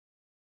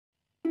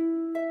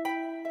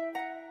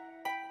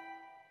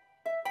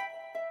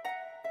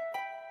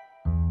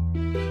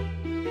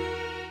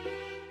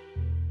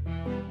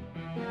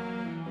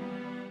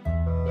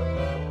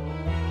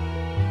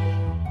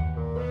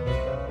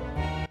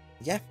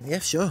Yeah,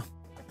 sure.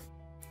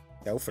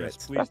 Go for Yes,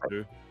 it. please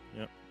do.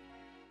 Yeah.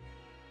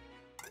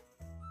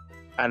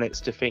 And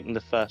it's defeating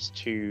the first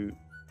 2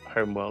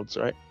 homeworlds,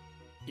 right?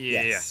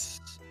 Yes.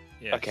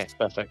 Yes. Okay,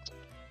 perfect.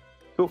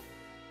 Cool.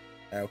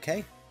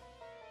 Okay.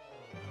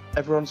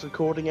 Everyone's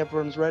recording,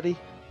 everyone's ready?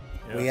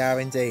 Yes. We are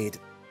indeed.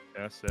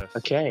 Yes.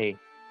 Okay.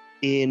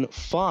 In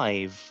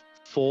 5,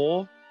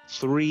 4,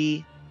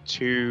 3,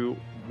 2,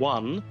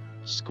 1,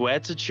 square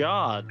to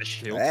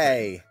charge.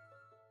 Hey.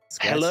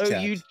 Square Hello, to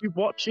charge. YouTube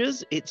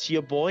watchers. It's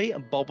your boy,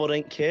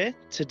 Bobbledink here.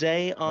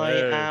 Today I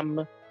Hey.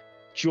 am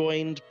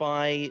joined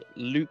by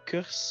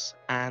Lucas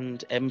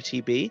and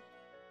MTB.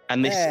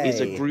 And this is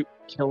a Hey. group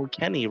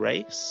Kilkenny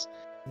race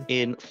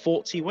in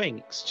 40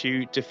 winks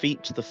to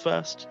defeat the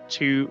first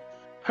 2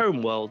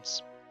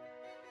 homeworlds.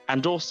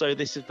 And also,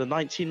 this is the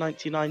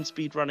 1999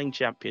 Speedrunning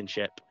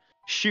Championship.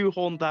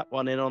 Shoehorned that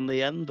one in on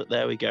the end, but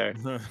there we go.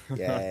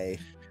 Yay.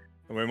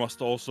 And we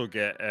must also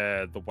get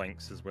the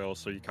winks as well,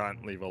 so you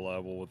can't leave a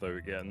level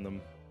without getting them.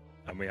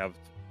 And we have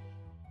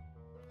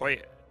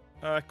quite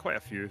a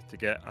few to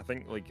get. I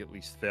think like at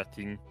least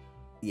 13.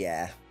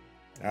 Yeah.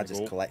 I'll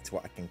just go. collect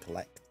what I can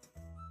collect.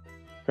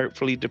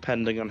 Hopefully,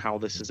 depending on how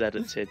this is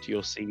edited,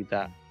 you'll see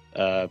that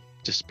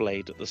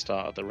displayed at the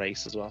start of the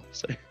race as well.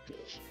 So,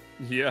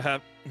 Yeah.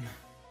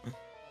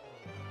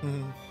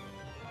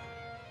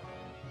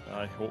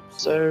 I hope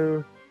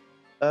so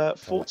 40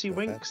 Collect the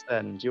winks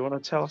then. Do you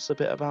want to tell us a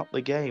bit about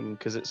the game?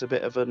 Because it's a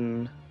bit of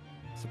an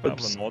it's a bit of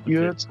an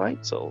obscure oddity.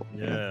 title.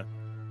 Yeah.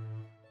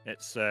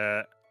 It's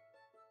a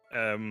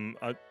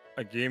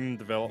game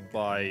developed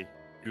by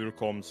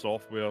Eurocom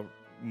Software,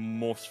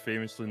 most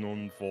famously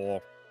known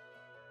for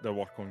their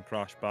work on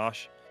Crash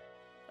Bash.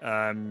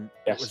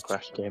 Yes,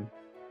 Crash game.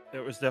 It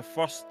was their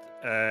first,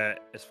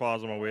 as far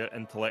as I'm aware,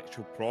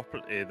 intellectual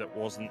property that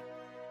wasn't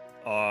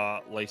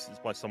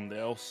licensed by somebody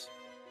else.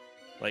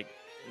 Like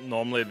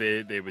normally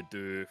they would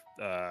do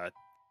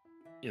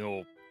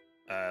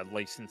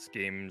licensed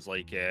games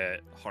like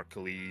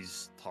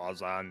Hercules,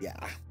 Tarzan, Yeah.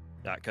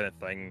 that kind of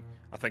thing.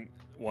 I think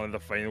one of the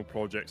final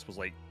projects was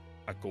like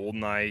a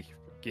GoldenEye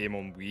game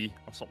on Wii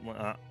or something like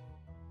that.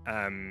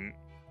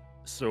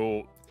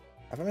 So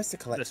Have I missed a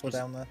collectible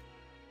down there?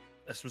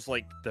 this was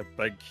like the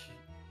big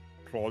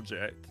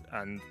project,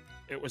 and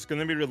it was going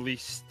to be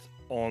released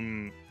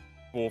on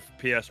both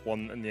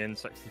PS1 and the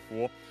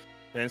N64.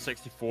 The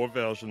N64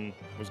 version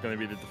was going to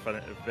be the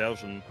definitive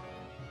version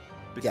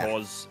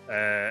because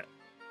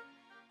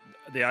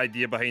the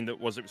idea behind it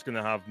was going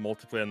to have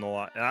multiplayer and all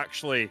that. And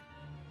actually,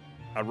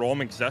 a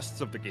ROM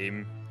exists of the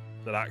game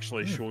that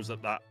actually shows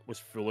that was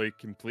fully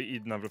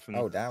completed and everything.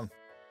 Oh, damn.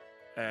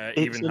 It's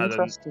Even had a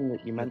interesting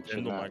that you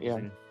mentioned Nintendo that. Yeah.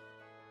 magazine.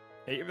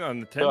 Even a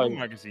Nintendo So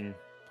magazine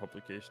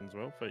publication as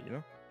well, but you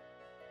know.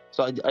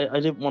 So I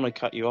didn't want to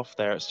cut you off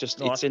there. It's just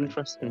No, it's that's fine.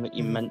 interesting that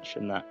you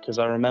mentioned that because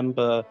I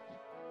remember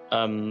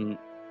in What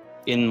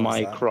was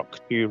my that? Croc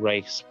 2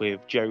 race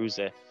with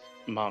Joseph,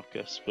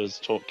 Marcus was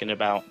talking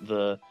about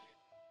the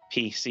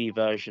PC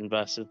version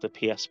versus the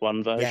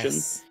PS1 version.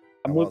 Yes.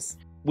 I And was.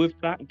 with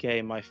that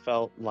game, I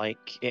felt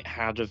like it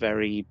had a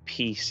very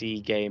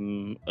PC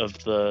game of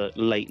the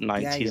late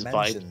 90s vibe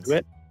mentioned. to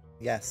it.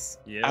 Yes.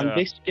 Yeah. And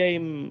this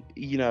game,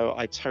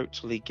 I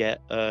totally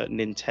get a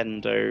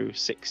Nintendo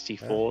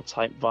 64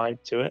 type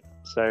vibe to it.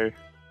 So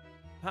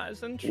that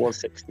is it interesting. was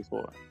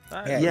 64.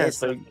 That Yeah, is it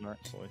is. interesting,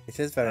 actually. It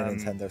is very Um,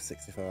 Nintendo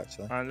 64,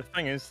 actually. And the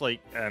thing is,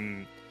 like,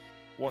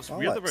 what's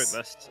weird about Bollocks.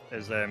 this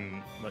is,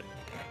 like,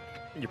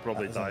 you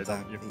probably That was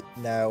on died, haven't you?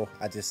 No,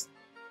 I just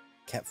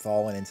kept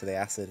falling into the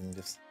acid and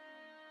just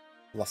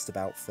lost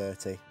about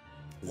 30.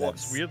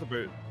 What's Zeds. weird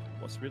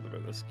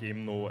about this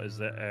game though is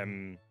that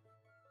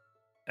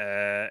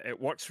it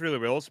works really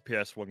well as a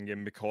PS1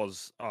 game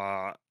because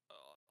a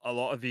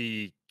lot of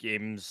the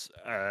games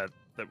that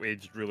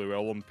aged really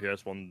well on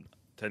PS1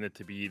 tended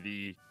to be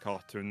the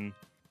cartoon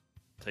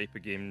type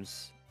of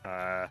games,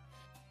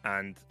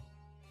 and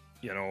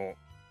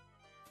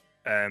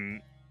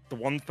the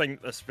one thing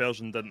this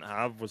version didn't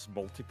have was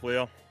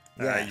multiplayer.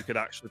 Yeah. You could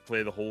actually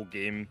play the whole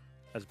game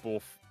as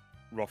both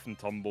rough and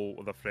tumble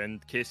with a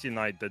friend. Casey and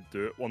I did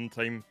do it one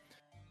time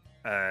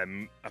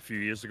a few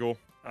years ago.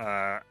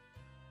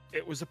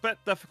 It was a bit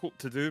difficult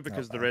to do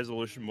because the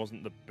resolution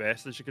wasn't the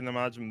best, as you can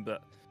imagine.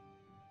 But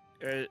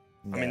I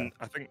mean,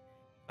 I think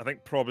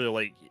probably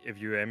like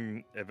if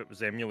it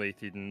was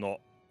emulated and not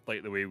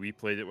like the way we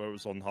played it, where it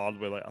was on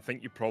hardware, like I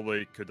think you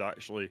probably could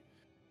actually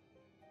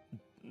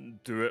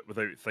do it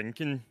without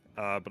thinking.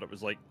 But it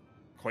was like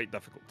quite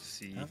difficult to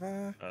see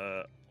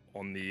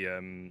on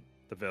the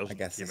version I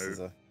guess that this came is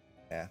out.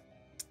 a...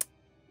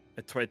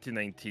 In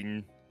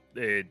 2019,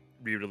 they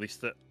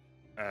re-released it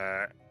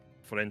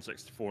for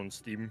N64 on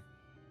Steam.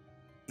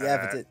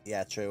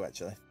 Yeah, true,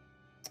 actually.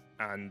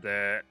 And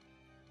I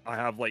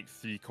have like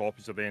 3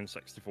 copies of the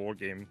N64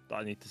 game that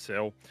I need to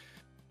sell.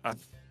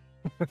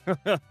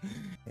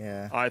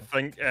 Yeah. I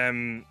think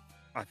I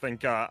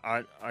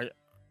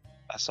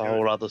That's a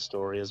whole other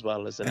story as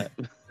well, isn't it?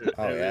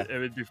 Oh, yeah.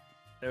 it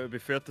would be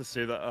fair to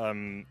say that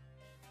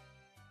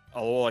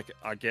although like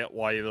I get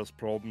why there's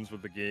problems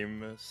with the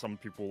game. Some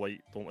people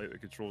don't like the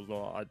controls.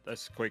 No,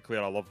 it's quite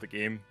clear I love the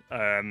game.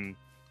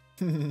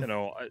 You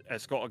know,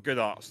 it's got a good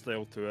art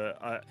style to it.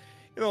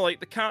 You know, like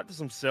the characters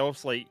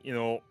themselves, like, you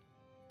know,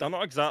 they're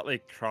not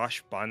exactly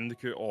Crash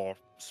Bandicoot or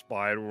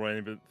Spyro or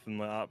anything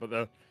like that, but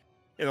they're,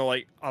 you know,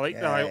 like I like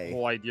the Yay.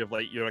 whole idea of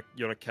like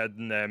you're a kid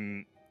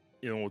and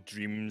you know,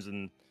 dreams,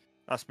 and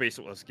that's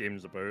basically what this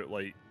game's about.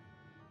 Like,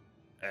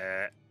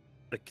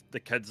 the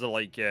kids are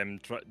like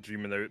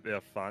dreaming out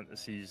their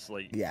fantasies,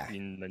 like Yeah.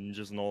 being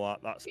ninjas and all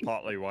that. That's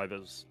partly why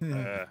there's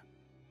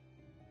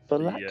For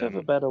lack of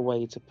a better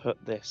way to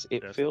put this,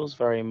 it yes, feels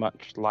very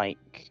much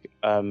like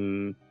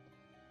a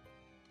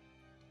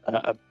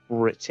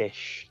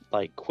British,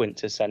 like,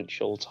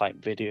 quintessential type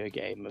video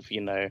game of,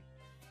 you know,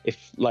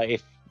 if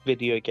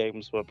video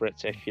games were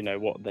British, you know,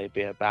 what they'd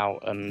be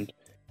about. And,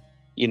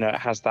 you know, it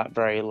has that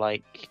very,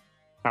 like,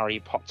 Harry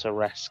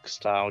Potter-esque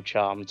style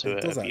charm to It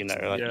it. does Of, you know,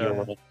 actually,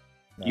 like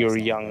yeah. you're it's a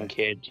not young bad.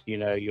 kid, you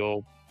know,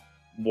 you're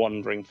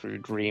wandering through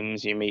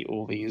dreams, you meet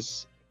all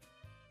these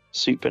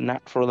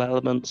supernatural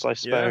elements, I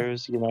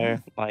suppose, you know,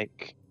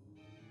 like...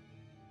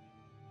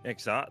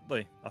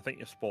 Exactly. I think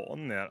you're spot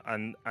on there.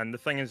 And the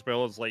thing as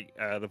well is like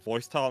the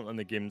voice talent in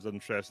the game is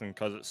interesting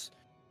because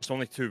it's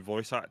only 2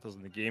 voice actors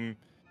in the game.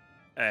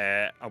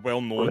 A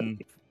well-known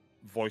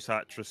voice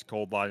actress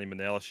called Lani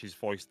Minella. She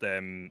voiced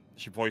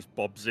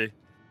Bubsy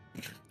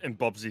in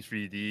Bubsy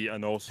 3D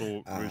and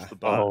also Rouge the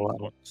Bat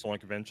in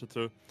Sonic Adventure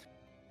 2.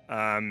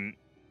 And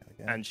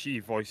she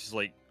voices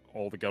like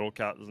all the girl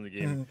characters in the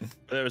game.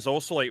 But there was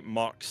also like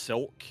Mark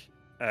Silk,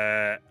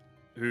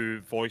 who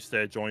voiced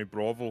Johnny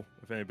Bravo,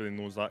 if anybody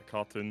knows that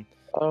cartoon.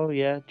 Oh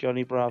yeah,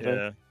 Johnny Bravo.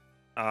 Yeah.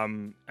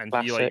 And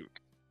Classic. he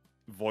like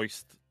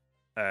voiced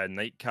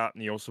Nightcat,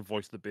 and he also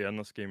voiced the bear in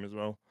this game as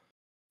well.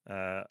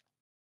 So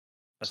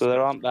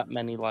there aren't that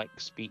many like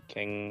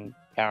speaking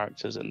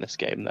characters in this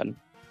game then.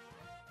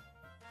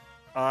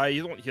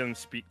 You don't hear them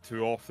speak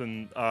too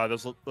often.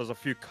 There's a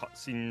few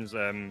cutscenes.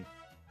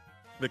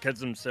 The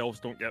kids themselves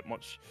don't get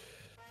much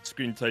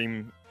screen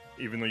time,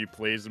 even though you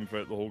play as them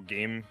throughout the whole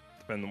game,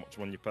 depending on which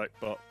one you pick.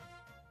 But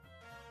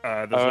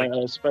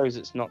I suppose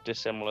it's not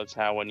dissimilar to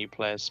how when you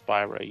play as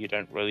Spyro, you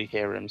don't really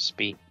hear him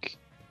speak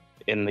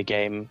in the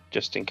game,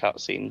 just in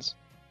cutscenes.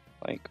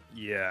 Like,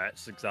 yeah,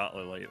 it's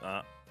exactly like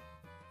that,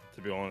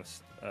 to be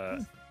honest.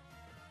 And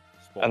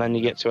then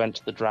you get to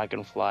enter the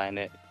Dragonfly, and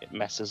it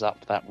messes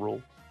up that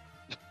rule.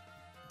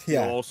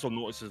 Yeah. You'll also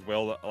notice as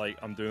well that like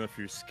I'm doing a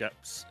few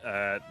skips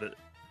that,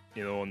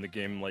 you know, in the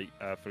game. Like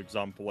for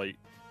example, like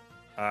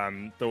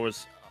there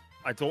was,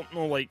 I don't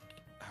know like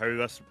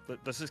how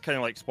this is kind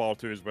of like Spyro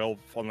 2 as well.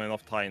 Funnily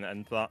enough, tying it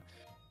into that,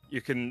 you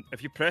can,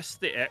 if you press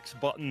the X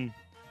button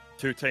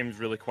 2 times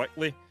really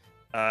quickly,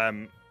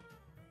 you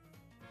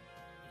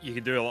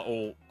can do a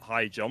little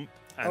high jump,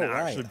 and it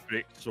actually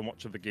breaks so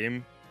much of the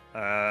game.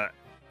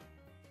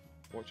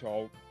 Which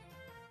I'll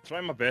try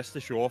my best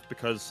to show off,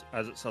 because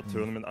as it's a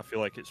tournament, I feel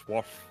like it's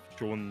worth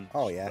showing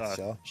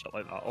shit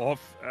like that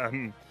off.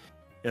 You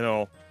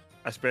know,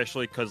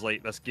 especially because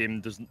like this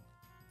game doesn't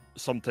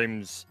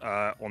sometimes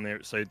on the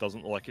outside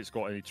doesn't look like it's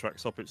got any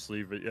tricks up its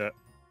sleeve, but yet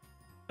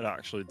it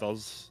actually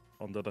does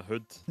under the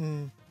hood.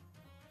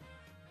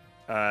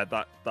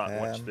 That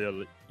witch there,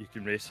 you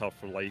can race her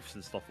for lives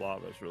and stuff like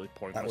that, but it's really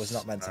pointless. That was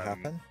not meant to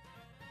happen.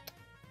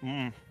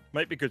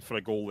 Might be good for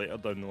a goal later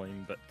down the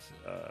line, but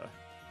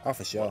oh,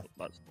 for sure.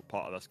 That's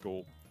part of this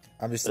goal.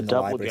 I'm just in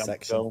the library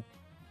section. Goal.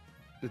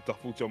 The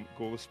double jump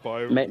goal with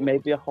Spyro.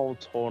 Maybe a whole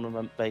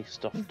tournament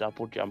based off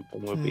double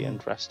jumping would be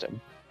interesting.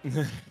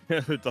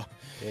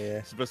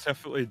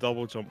 Specifically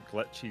double jump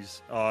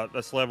glitches.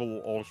 This level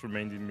also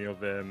reminded me of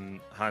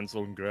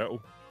Hansel and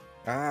Gretel.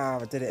 Ah,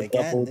 I did it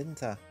again,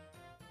 didn't I?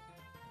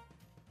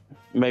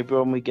 Maybe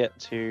when we get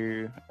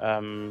to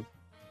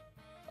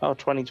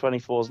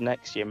 2024's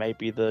next year,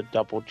 maybe the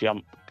double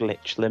jump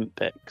glitch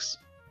Olympics.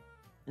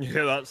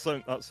 Yeah, that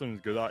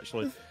sounds good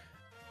actually.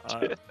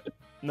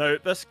 Now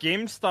this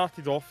game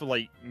started off with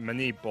like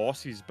mini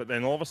bosses, but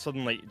then all of a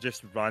sudden like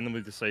just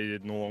randomly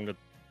decided no longer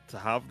to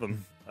have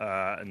them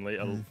in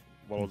later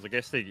worlds. I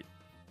guess they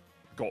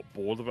got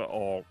bored of it,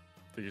 or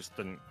they just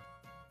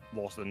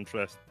lost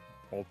interest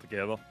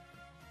altogether.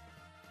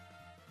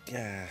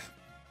 Yeah,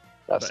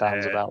 that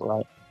sounds about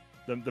right.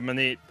 The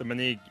mini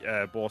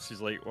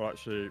bosses like were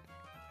actually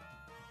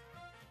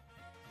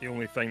the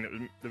only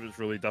thing that was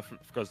really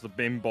different, because the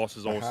main boss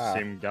is always the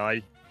same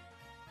guy.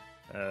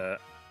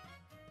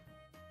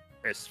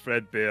 It's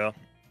Fred Bear,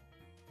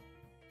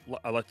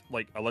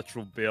 like a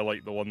literal bear,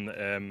 like the one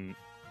that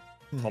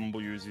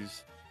Tumble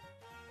uses.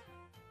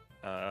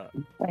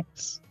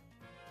 Thanks.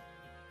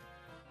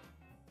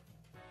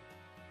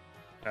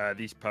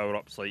 These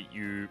power-ups, like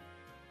you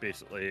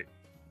basically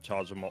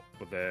charge them up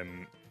with the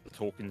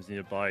tokens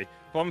nearby.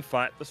 Fun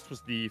fact: this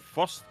was the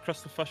first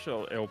Crystal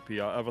Fisher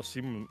LP I ever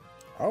seen.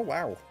 Oh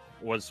wow!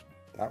 Was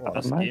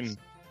this game?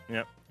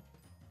 Yep.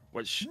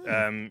 Which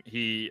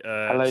he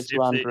hello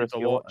to Andrew if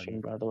you're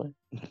watching, by the way.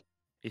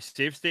 He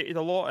save stated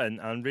a lot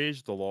and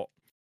raged a lot.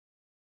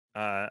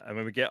 And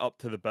when we get up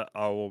to the bit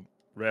I will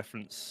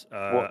reference.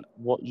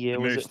 What year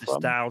the was most it from?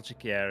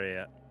 nostalgic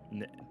area.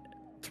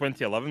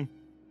 2011.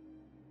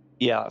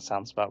 Yeah, that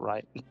sounds about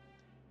right.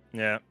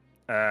 Yeah.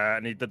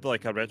 And he did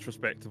like a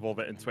retrospective of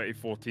it in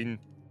 2014.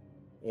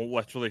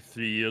 Literally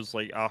 3 years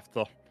like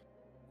after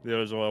the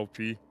original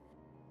LP.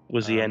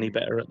 Was he any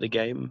better at the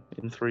game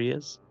in 3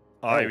 years?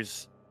 He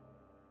was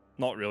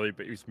not really,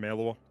 but he was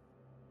mellower.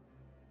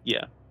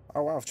 Yeah.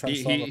 Oh wow, I've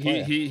transformed the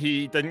player.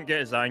 He didn't get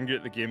as angry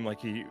at the game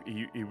like he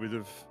would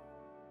have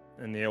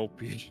in the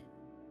LP.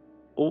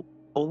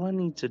 All I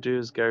need to do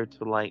is go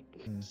to like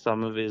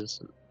some of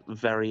his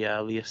very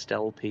earliest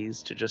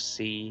LPs to just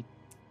see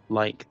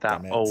like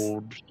that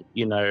old,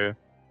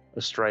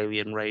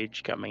 Australian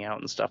Rage coming out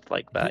and stuff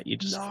like that. You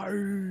just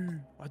No,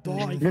 I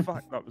died.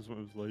 Fuck, that was what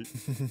it was like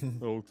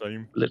the whole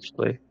time.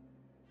 Literally.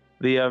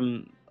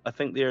 I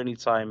think the only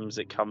times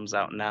it comes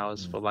out now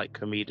is for like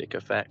comedic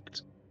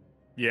effect.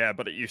 Yeah,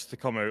 but it used to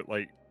come out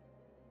like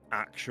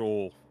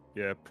actual,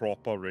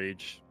 proper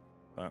Rage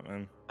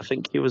Batman. I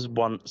think he was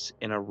once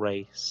in a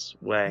race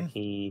where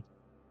he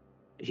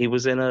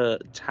was in a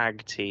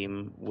tag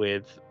team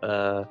with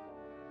a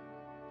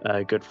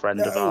good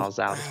friend of ours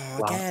out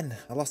of again.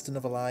 I lost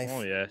another life.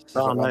 Oh yeah. I've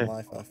got one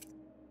life left.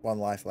 One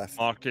life left.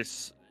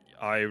 Marcus,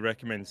 I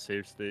recommend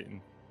save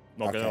stating.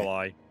 Not gonna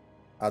lie.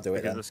 I'll do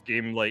it because this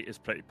game is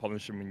pretty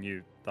punishing. When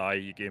you die,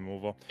 you game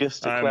over.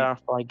 Just to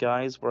clarify,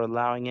 guys, we're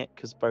allowing it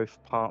because both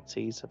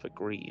parties have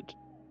agreed.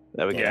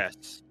 There we go.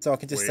 Yes. So I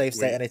can just save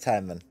state any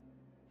time then.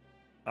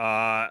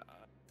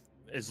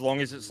 As long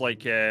as it's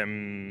like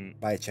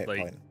by a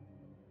checkpoint.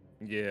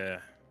 Yeah.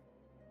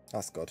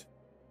 That's good.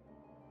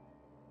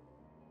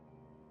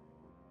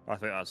 I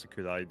think that's a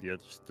good idea,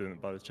 just doing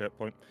it by the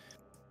checkpoint.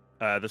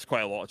 There's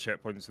quite a lot of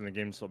checkpoints in the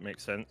game, so it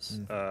makes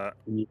sense. Yeah.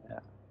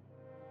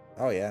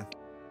 Oh yeah.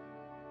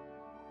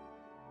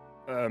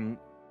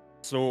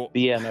 So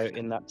yeah, no,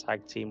 in that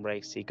tag team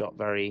race, he got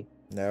very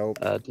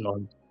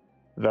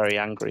very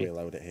angry.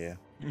 Reload it here.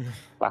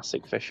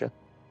 Classic Fisher.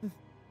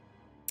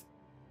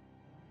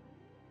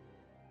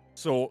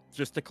 So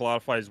just to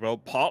clarify as well,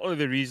 part of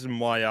the reason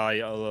why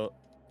I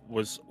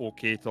was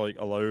okay to like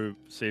allow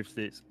save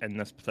states in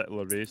this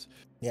particular race,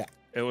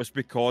 it was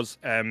because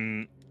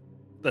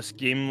this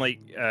game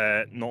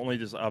not only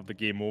does it have the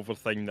game over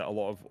thing that a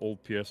lot of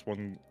old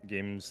PS1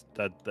 games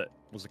did, that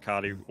was a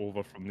carry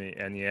over from the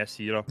NES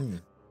era,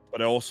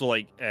 but it also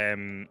it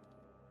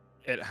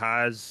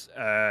has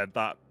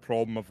that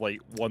problem of like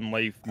one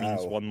life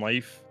means one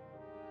life.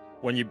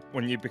 When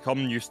you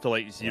become used to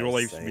like zero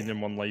lives meaning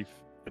one life,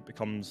 it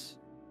becomes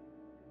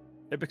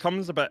a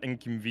bit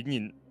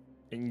inconvenient,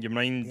 and your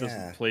mind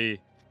doesn't play.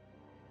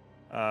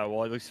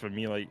 Well, at least for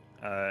me,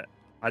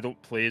 I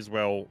don't play as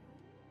well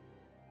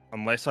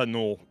unless I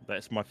know that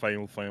it's my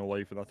final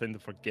life, and I tend to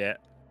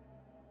forget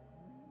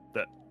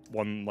that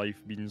one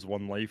life means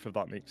one life, if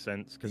that makes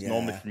sense. Because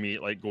normally for me,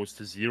 it goes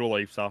to 0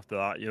 lives after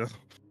that, you know.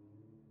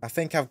 I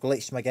think I've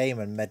glitched my game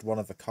and made one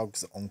of the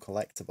cogs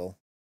uncollectible.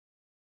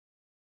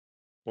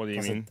 What do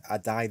you mean? I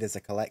died as I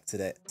collected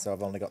it, so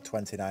I've only got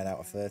 29 out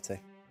of 30.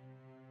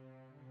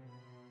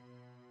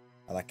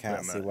 And I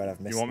can't see where I've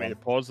missed one. You want me to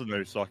pause it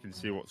now so I can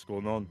see what's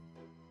going on?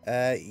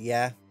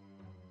 Yeah.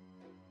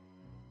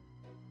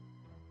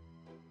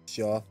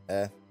 Sure.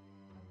 Right,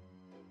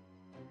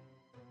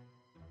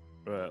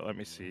 let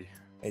me see.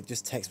 It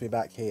just takes me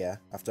back here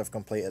after I've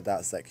completed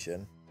that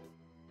section.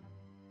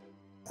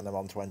 And I'm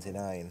on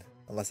 29.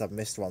 Unless I've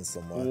missed one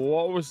somewhere.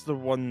 What was the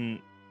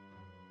one...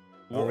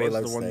 What was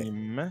the one you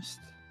missed?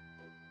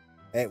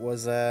 It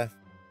was,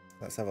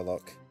 let's have a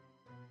look.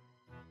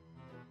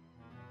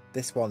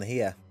 This one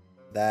here.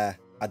 There.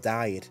 I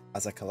died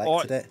as I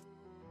collected it.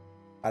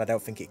 And I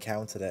don't think it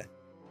counted it.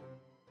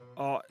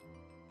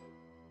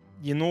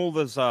 You know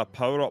there's a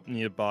power-up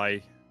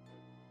nearby.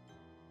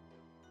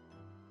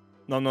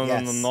 No,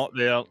 not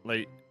there.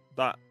 Like,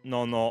 that...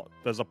 No.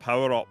 There's a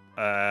power-up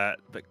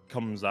that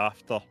comes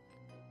after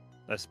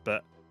this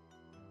bit.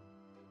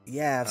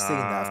 Yeah, I've seen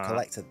that. I've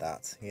collected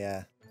that.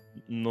 Yeah.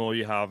 No,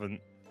 you haven't.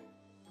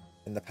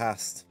 In the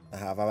past, I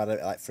have. I've had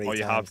it like 3 times.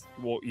 You have.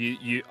 Well,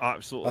 you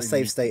absolutely. I'll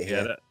save state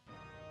here. It.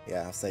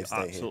 Yeah, I'll save state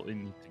here. Absolutely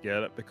need to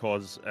get it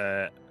because,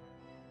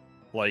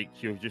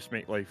 you'll just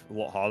make life a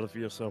lot harder for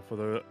yourself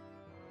without it,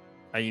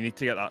 and you need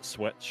to get that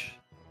switch.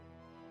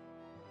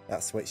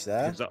 That switch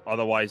there. Because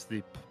otherwise,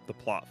 the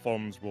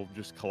platforms will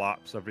just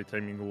collapse every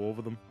time you go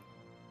over them.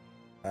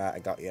 I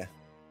got you.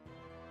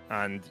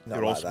 And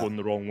you're also going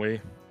the wrong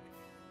way.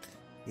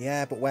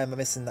 Yeah, but where am I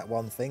missing that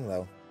one thing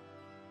though?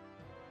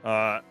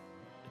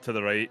 To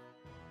the right.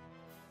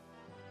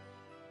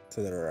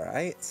 To the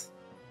right?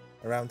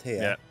 Around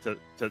here? Yeah,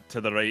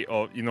 to the right.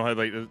 Oh, you know how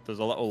there's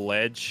a little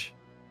ledge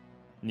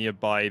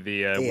nearby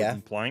the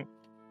wooden plank?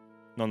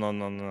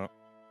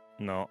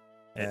 No.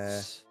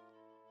 It's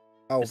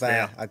there.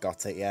 There. I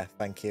got it. Yeah,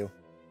 thank you.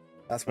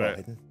 That's well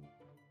hidden.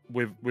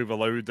 We've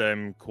allowed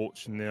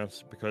coaching there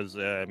because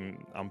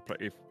I'm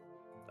pretty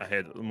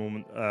ahead at the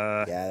moment.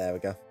 Yeah, there we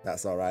go.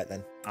 That's all right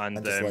then. And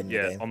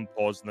I'm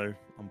paused now.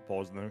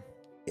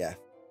 Yeah,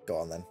 go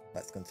on then.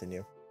 Let's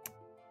continue.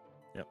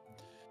 Yep.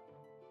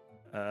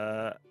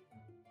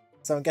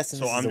 So I'm guessing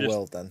So this is I'm a just-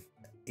 world then.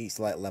 Each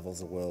like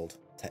level's a world,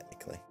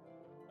 technically.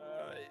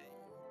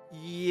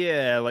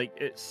 Yeah, like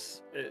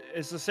it's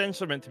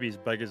essentially meant to be as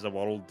big as the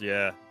world,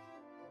 yeah.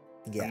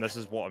 Yeah, And this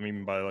is what I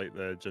mean by like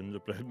the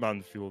gingerbread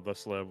man feel of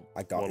this level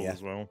I got world ya.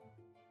 as well.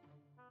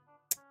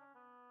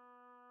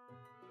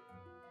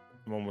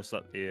 I'm almost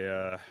at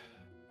the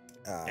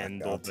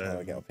end God, of how do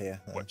I get up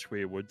here? Which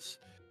Way Woods.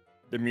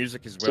 The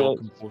music is So well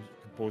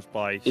composed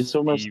by It's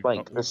almost Steve like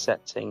the Duckworth.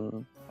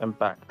 setting and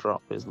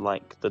backdrop is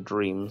like the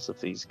dreams of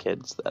these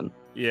kids then.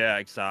 Yeah,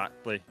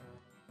 exactly.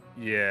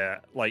 Yeah,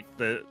 like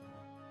the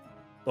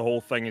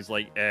whole thing is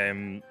like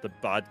the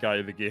bad guy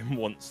of the game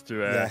wants to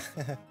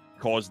Yeah.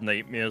 cause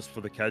nightmares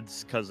for the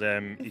kids because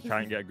he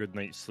can't get a good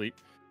night's sleep.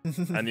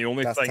 And the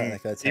only That's thing,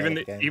 technically a tale of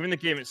the game. even the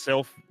game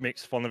itself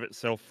makes fun of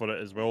itself for it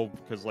as well,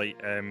 because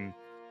like when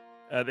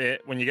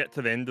you get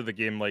to the end of the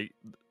game, like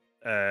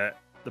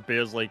the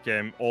bear's like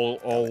all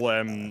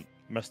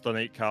Mr.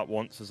 Nightcat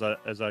wants is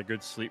a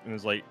good sleep, and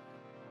is like,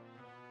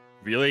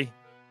 really,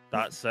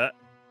 that's it.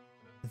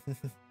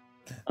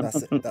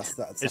 That's it.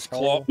 That's It's the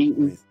whole clock.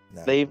 reason.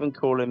 No. They even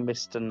call him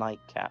Mr.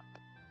 Nightcap.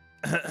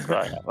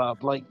 Right. Well,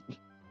 like,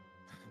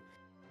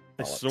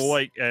 It's so Bollocks.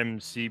 like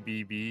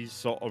CBBS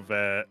sort of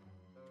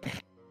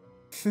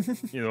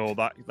you know,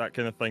 that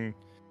kind of thing,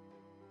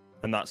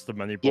 and that's the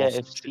mini boss. yeah,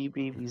 if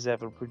CBB's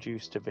ever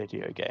produced a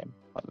video game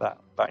like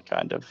that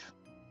kind of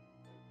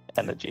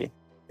energy.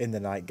 In the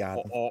night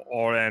garden.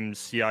 or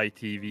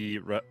CITV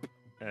RIP.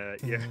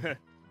 Yeah.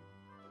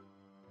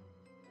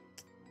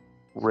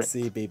 RIP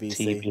CBBC.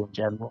 TV in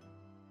general.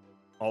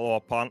 Although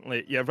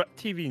apparently, yeah, RIP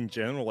TV in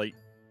general, like,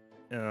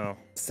 you know,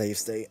 Save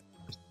state.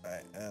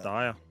 Right.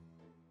 dire.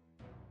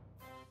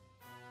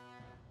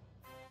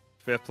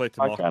 Fair play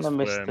to I Marcus. kind of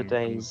miss for, the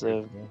days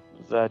of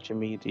Virgin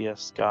Media,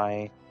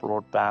 Sky,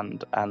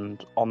 broadband,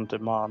 and on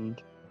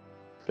demand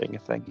being a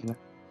thing, you know?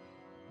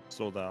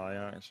 So did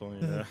I, actually,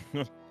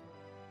 yeah.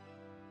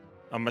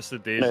 I miss the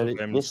days No, of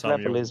this level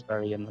Samuel. is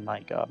very in the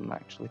Night Garden,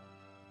 actually,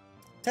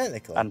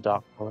 Technically. and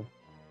Dark Forest.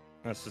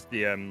 This is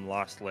the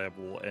last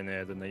level in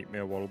the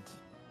Nightmare World.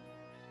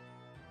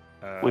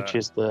 Which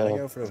is Can I the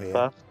go through here?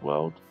 first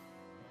world.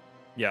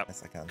 Yeah,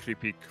 Yes, I can.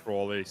 creepy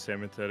crawly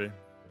cemetery.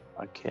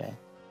 Okay.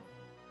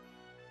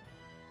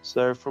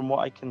 So from what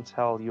I can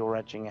tell, you're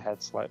edging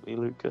ahead slightly,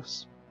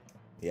 Lucas.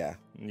 Yeah.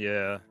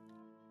 Yeah.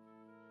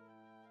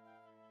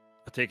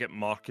 I take it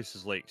Marcus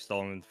is like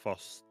still in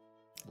first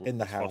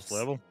House.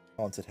 level.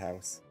 Haunted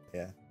house.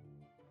 Yeah.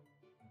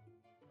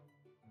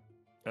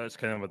 It's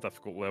kind of a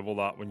difficult level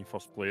that when you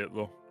first play it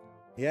though.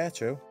 Yeah,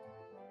 true.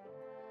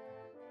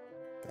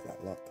 Got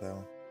that lock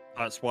though.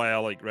 That's why I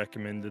like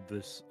recommended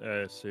this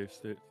save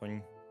state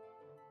thing.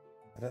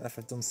 I don't know if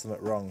I've done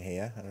something wrong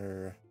here.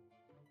 Or...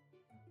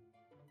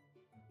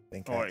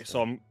 Alright,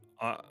 so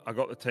I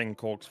got the 10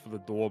 cogs for the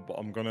door, but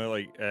I'm gonna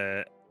like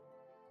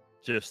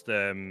just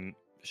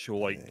show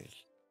like Okay.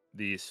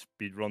 the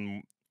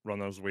speedrun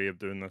runner's way of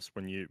doing this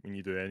when you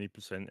do any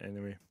percent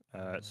anyway.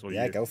 So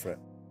yeah, you go for it.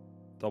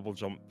 double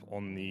jump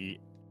on the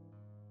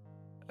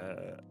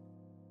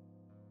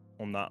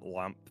on that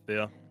lamp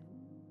there.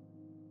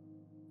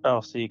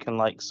 Oh, so you can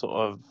like sort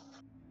of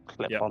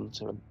clip Yep.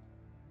 onto it.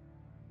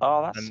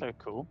 Oh, that's And- so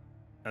cool.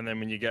 And then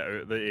when you get out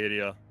of the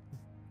area,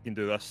 you can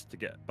do this to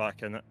get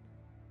back in it.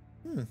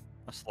 Hmm.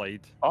 A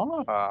slide.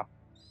 Ah,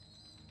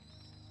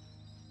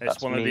 It's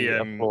that's one of me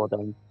the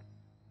applauding.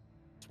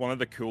 it's one of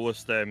the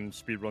coolest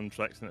speedrun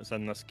tricks that's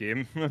in this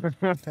game.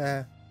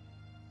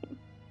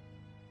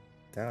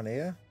 Down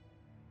here?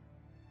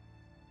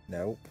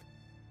 Nope.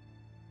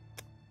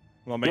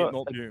 Well, I You might know,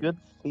 not a do. good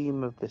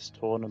theme of this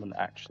tournament,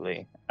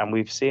 actually, and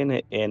we've seen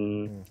it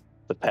in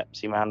the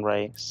Pepsi Man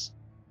race,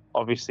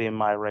 obviously in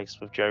my race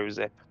with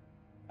Joseph,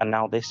 and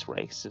now this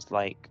race is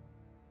like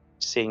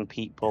seeing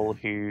people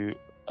who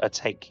are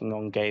taking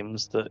on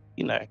games that,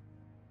 you know,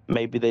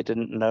 maybe they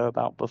didn't know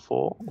about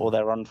before or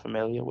they're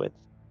unfamiliar with,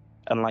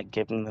 and like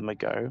giving them a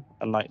go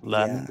and like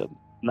learning Yeah. them.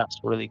 And that's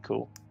really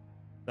cool.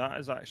 That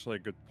is actually a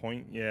good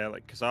point. Yeah,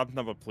 like because I've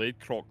never played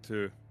Croc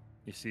 2.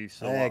 You see,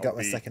 so I that'll got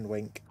my be second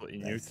wink.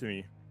 completely new Nice. to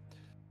me.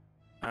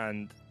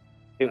 And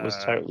It was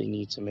Uh, totally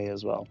new to me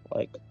as well.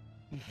 Like,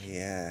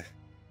 Yeah.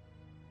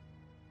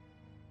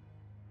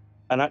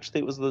 and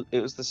actually,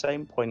 it was the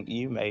same point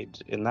you made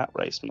in that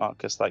race,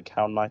 Marcus. Like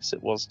how nice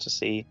it was to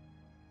see,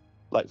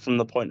 like from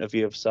the point of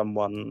view of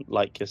someone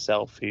like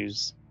yourself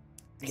who's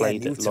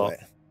played new it a to lot it.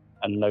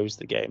 and knows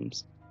the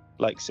games,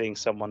 like seeing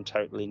someone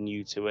totally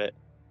new to it,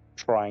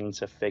 trying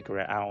to figure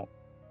it out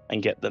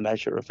and get the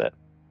measure of it.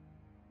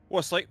 well,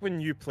 it's like when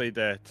you played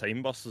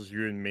Time Busters,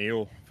 you and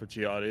Mayo for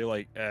GRA.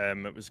 Like,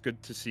 it was good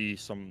to see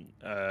some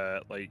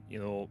like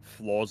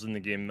flaws in the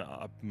game that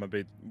I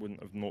maybe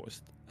wouldn't have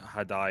noticed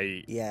had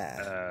I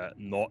Yeah.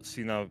 not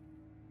seen a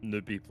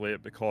newbie play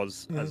it,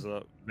 because as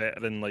a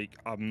veteran, like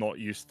I'm not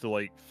used to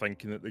like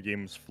thinking that the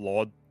game's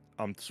flawed.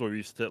 I'm so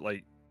used to it,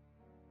 like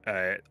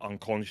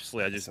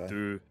unconsciously I just Sorry.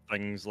 do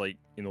things like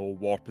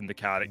warping the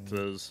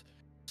characters,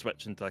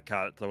 switching to a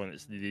character when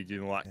it's needed,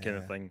 that kind Yeah.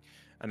 of thing.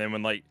 And then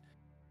when like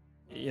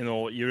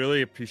you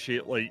really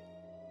appreciate like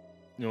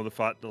you know, the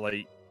fact that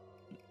like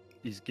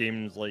these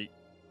games, like,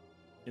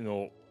 you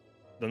know,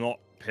 they're not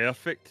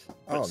perfect,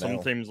 but Oh, no.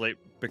 sometimes like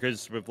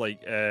because we've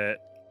like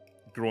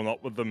grown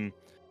up with them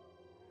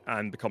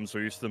and become so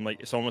used to them, like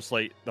it's almost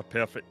like they're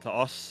perfect to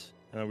us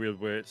in a weird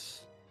way.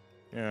 It's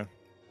yeah.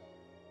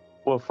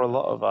 Well, for a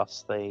lot of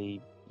us,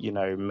 they, you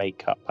know,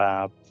 make up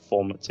our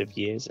formative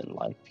years in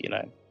life, you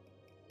know.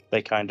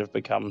 They kind of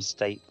become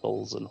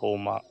staples and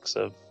hallmarks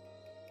of,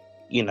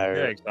 you Yeah, know,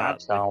 our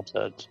exactly.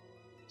 childhood,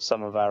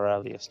 some of our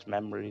earliest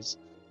memories.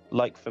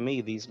 Like for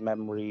me, these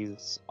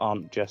memories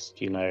aren't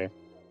just, you know,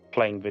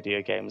 playing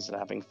video games and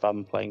having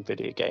fun playing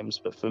video games,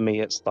 but for me,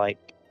 it's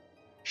like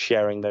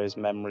sharing those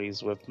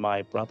memories with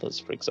my brothers,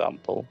 for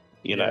example,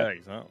 you know. Yeah,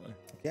 exactly.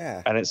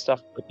 Yeah. And it's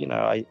stuff that, you know,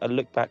 I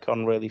look back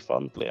on really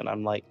fondly, and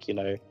I'm like, you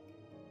know,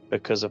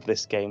 because of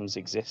this game's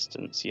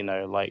existence, you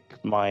know,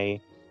 like my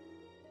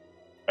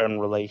own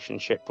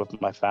relationship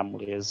with my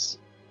family is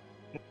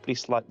probably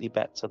slightly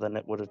better than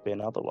it would have been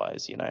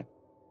otherwise, you know,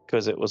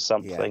 because it was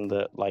something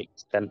that like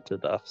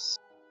centered us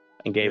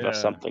and gave us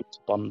Yeah. something to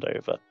bond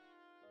over.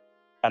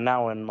 And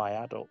now in my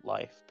adult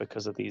life,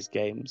 because of these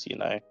games, you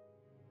know,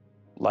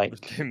 like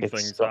same it's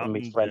things gotten me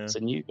happened, friends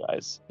in you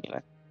guys, you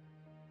know.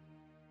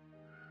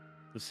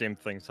 The same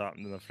things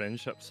happened in a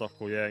friendship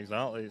circle. Yeah,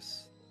 exactly.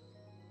 It's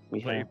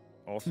Yeah. pretty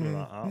awesome when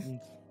that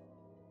happened.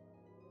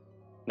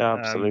 No,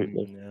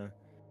 absolutely. Yeah.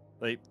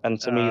 Like, And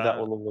to me, that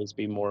will always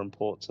be more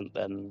important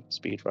than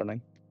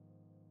speedrunning.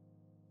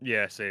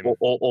 yeah, same.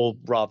 Or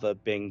rather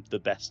being the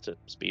best at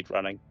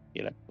speedrunning,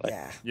 you know. Like,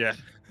 Yeah.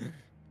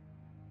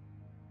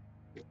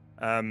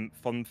 Yeah.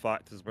 Fun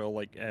fact as well,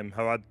 like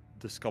how I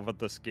discovered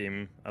this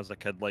game as a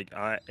kid, like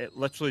it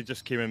literally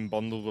just came in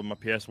bundled with my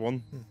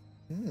PS1.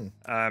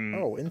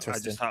 Oh, I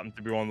interesting. just happened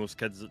to be one of those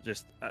kids that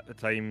just at the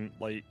time,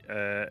 like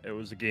it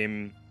was a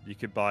game you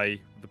could buy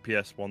the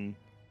PS1,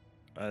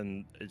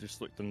 and it just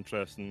looked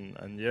interesting,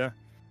 and yeah.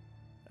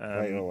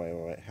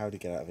 Wait. How do you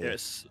get out of here?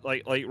 It's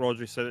like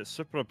Rodri said, it's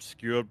super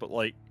obscure, but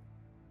like,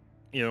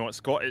 you know, it's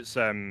got its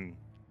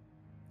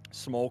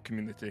small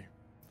community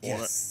on it.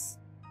 Yes.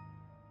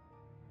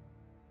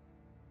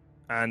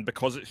 And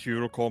because it's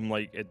Eurocom,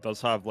 like it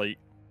does have like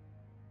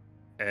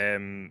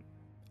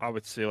I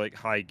would say like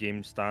high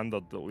game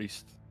standard at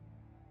least,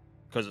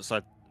 because it's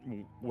a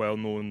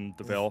well-known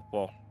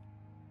developer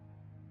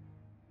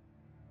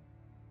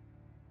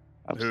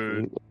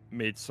absolutely. who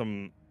made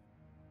some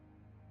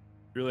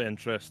really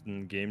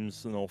interesting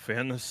games, in all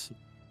fairness.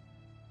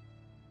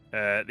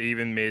 They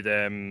even made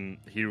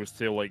Hero's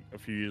Tale like a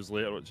few years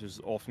later, which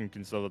is often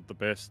considered the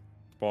best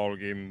bar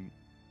game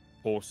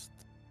post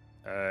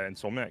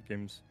Insomniac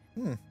games.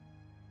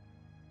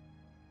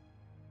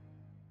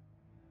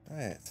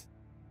 Right.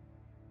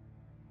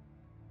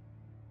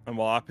 And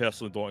while I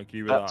personally don't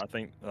agree with that, I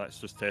think that's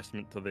just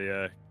testament to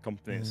the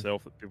company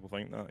itself that people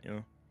think that, you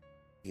know.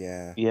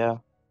 Yeah. Yeah.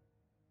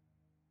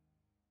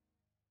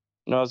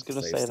 No, I was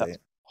going to Slave say that's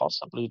state.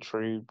 possibly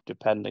true,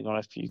 depending on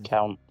if you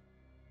count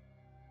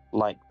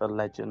like the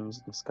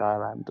Legends and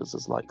Skylanders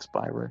as like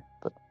Spyro,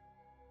 but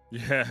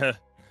Yeah.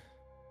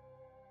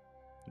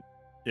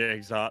 Yeah,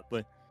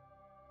 exactly.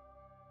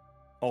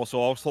 Also,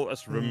 I always thought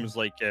this room was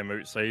like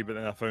outside, but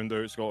then I found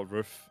out it's got a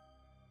roof.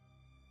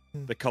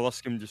 The colour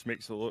scheme just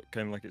makes it look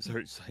kind of like it's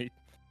outside.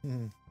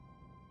 you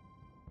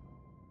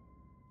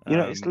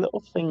know, it's little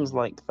things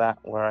like that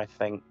where I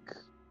think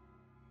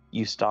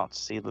you start to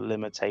see the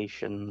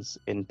limitations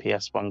in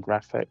PS1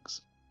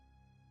 graphics.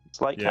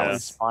 It's like how in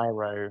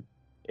Spyro,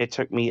 it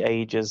took me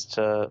ages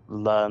to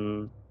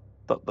learn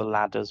that the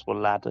ladders were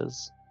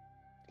ladders.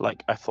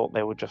 Like, I thought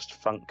they were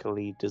just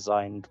funkily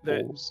designed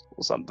walls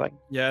or something.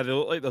 Yeah, they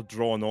look like they're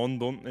drawn on,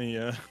 don't they?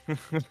 Yeah.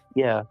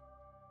 Yeah.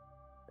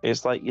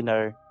 It's like, you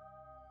know,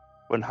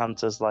 when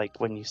Hunter's like,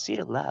 when you see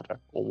a ladder,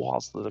 or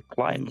whilst they're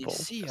climbable,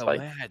 it's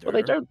like, well,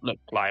 they don't look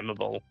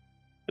climbable.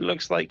 It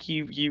looks like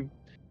you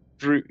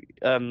drew,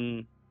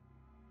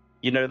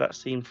 you know that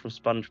scene from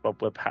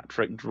SpongeBob where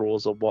Patrick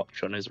draws a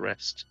watch on his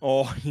wrist?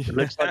 Oh, yeah. It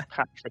looks like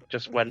Patrick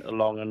just went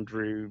along and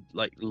drew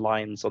like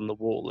lines on the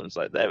wall, and it's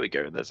like, there we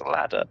go, there's a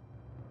ladder.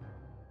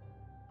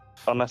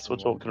 Unless we're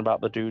talking about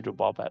the Doodle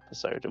Bob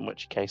episode, in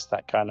which case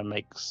that kind of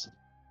makes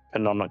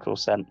canonical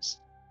sense.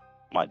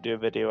 Might do a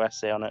video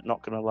essay on it,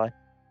 not gonna lie.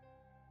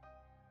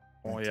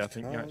 Oh yeah, I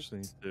think you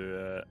actually need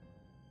to.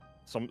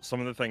 Some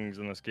of the things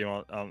in this game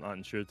aren't that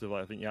intuitive.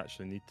 Like, I think you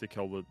actually need to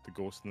kill the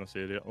ghost in this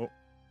area. Oh.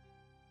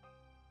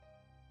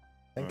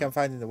 I think I'm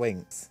finding the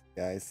winks,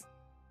 guys.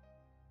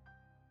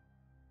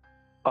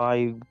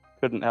 I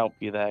couldn't help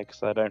you there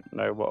because I don't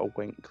know what a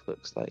wink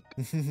looks like.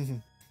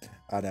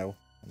 I know.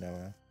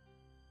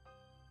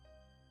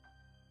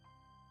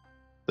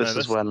 This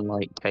is when,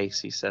 like,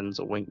 Casey sends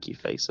a winky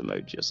face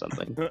emoji or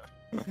something.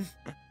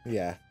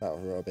 Yeah, that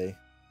will be.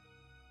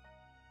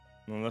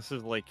 No, this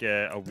is like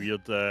a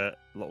weird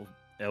little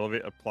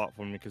elevator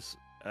platform because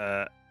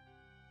I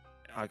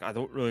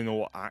don't really know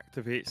what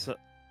activates it.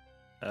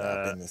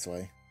 I've been this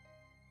way.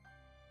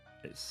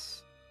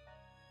 It's.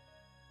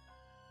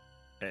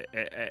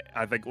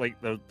 I think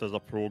like there's a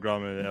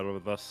program in there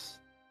with this.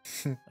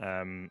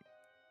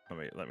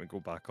 Let me go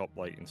back up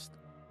light and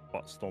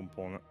butt stomp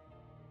on it.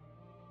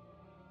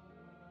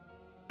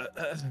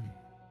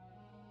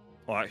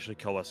 I'll actually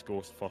kill this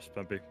ghost first,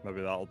 maybe.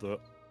 Maybe that'll do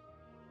it.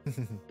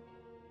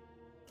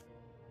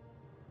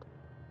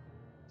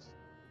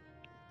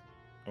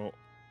 Oh.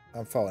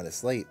 I'm falling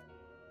asleep.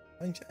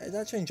 I'm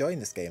actually enjoying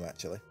this game,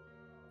 actually.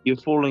 You're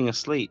falling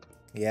asleep.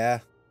 Yeah,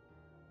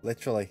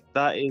 literally.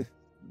 That is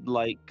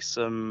like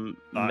some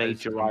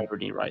major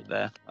irony right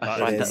there. I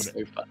find that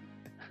so funny.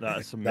 That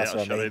is some That's meta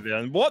what I shit mean.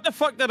 right there. What the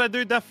fuck did I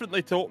do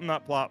differently to open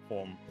that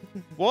platform?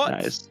 What?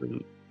 That is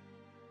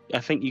I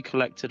think you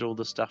collected all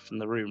the stuff in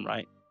the room,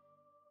 right?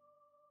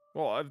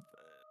 Well,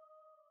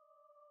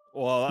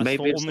 that's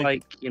maybe it's only...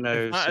 like, you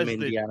know, that some is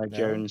the- Indiana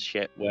Jones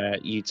shit where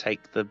you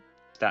take the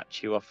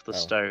statue off the Oh.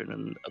 stone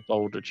and a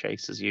boulder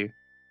chases you.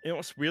 You know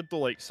what's weird though?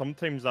 Like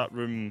sometimes that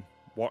room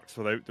works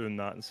without doing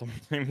that, and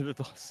sometimes it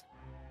does.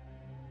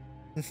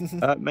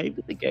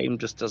 Maybe the game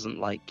just doesn't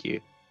like you.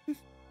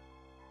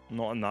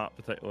 Not in that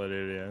particular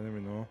area,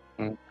 anyway. No.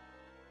 Mm.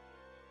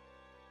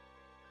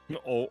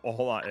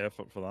 All that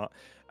effort for that.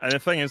 And the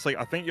thing is, like,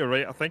 I think you're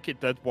right. I think it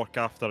did work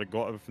after I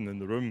got everything in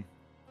the room.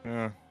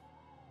 Yeah.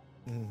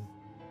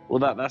 Well,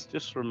 that's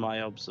just from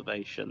my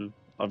observation.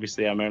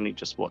 Obviously, I'm only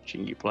just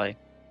watching you play.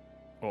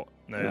 Oh,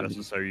 no, this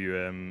is how you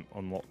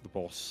unlock the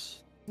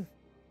boss.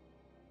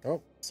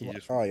 Oh, You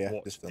just yeah.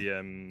 watch Just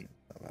the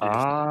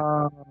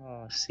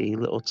See,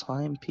 little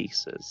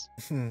timepieces.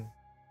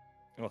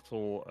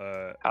 little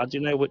How do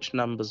you know which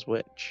number's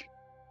which?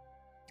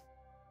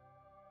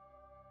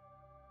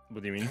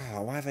 what do you mean?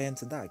 Oh, why have I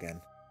entered that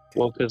again?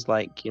 Well, because,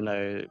 like, you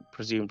know,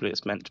 presumably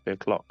it's meant to be a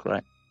clock,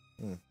 right?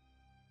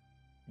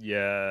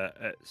 Yeah,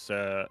 it's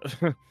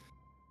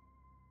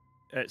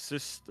it's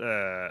just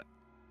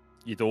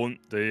you don't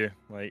do you?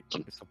 Like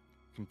it's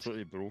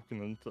completely broken,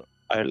 isn't it?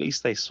 At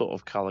least they sort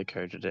of color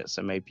coded it,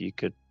 so maybe you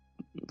could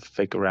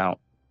figure out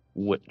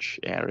which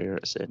area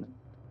it's in.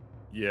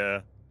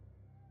 Yeah,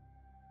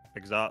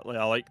 exactly.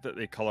 I like that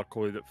they color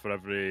coded it for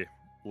every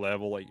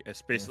level. Like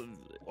it's basically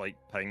like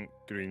pink,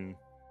 green,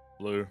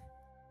 blue,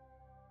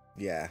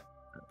 Yeah.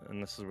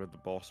 and this is where the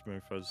boss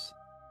move is.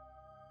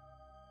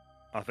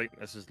 I think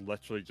this is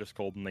literally just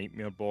called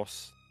Nightmare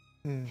Boss.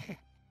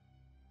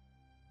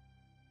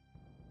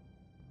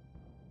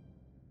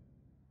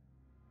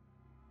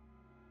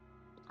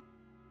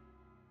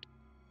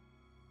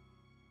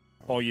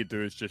 All you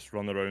do is just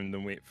run around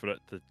and wait for it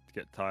to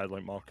get tired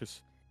like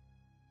Marcus.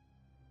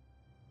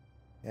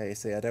 Yeah, you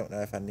see, I don't know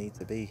if I need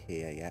to be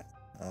here yet.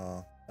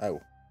 Oh,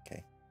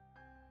 okay.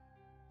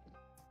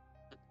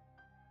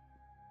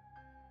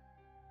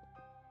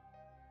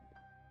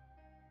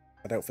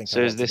 I don't think I So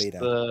want is this to be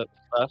now. the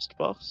first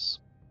boss?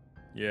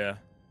 Yeah.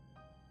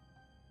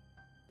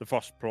 The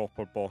first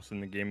proper boss in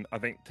the game. I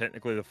think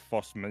technically the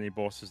first mini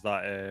boss is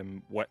that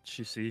witch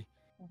you see.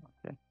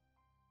 Okay.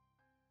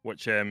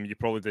 Which you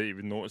probably didn't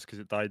even notice because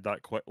it died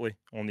that quickly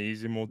on the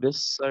easy mode.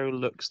 This so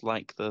looks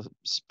like the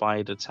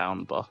Spider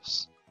Town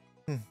boss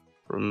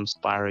from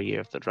Spyro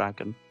Year of the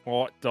Dragon.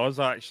 Oh, it does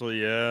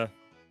actually, yeah.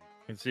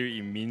 I can see what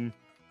you mean.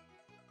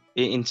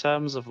 In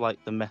terms of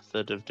like the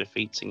method of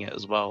defeating it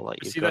as well,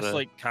 like you've See got this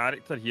like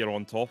character here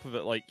on top of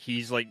it, like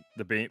he's like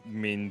the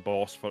main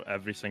boss for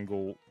every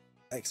single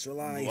Extra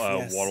life,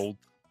 yes. world.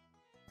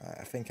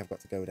 I think I've got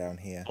to go down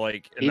here.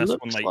 Like in He this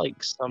looks one,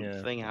 like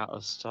something out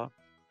of stuff.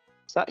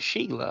 Is that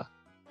Sheila?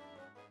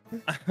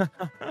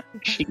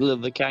 Sheila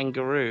the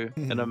kangaroo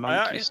in a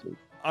monkey suit.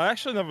 I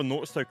actually never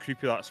noticed how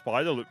creepy that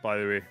spider looked, by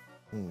the way,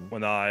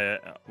 when I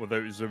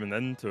without zooming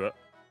into it.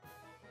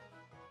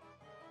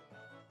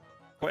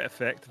 Quite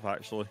effective,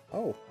 actually.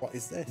 Oh, what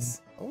is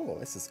this? Oh,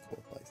 this is a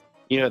cool place.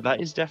 You know,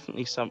 that is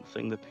definitely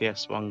something the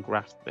PS1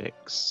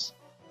 graphics,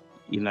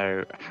 you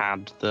know,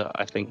 had that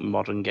I think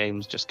modern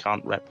games just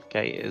can't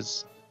replicate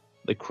is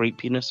the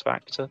creepiness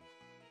factor.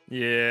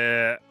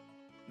 Yeah,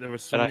 there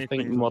was so and many I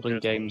think things modern in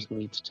PS1. games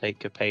need to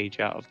take a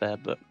page out of their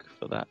book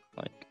for that.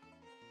 Like,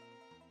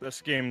 this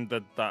game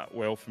did that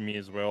well for me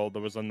as well.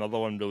 There was another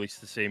one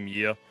released the same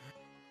year.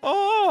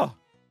 Oh!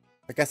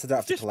 I guess I don't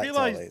have to Just collect all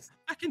realised these.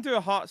 I can do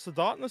a Hearts of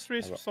Darkness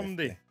race I've with got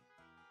somebody, 50.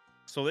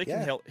 so they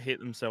can hate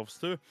themselves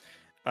too.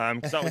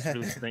 Because that was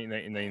released in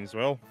 1999 as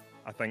well.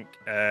 I think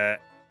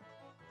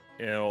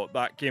you know,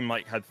 that game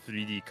like had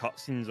 3D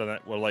cutscenes in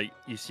it where like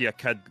you see a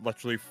kid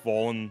literally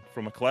falling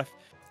from a cliff.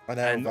 I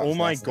know. And oh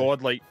my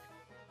god, like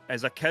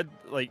as a kid,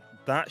 like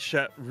that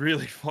shit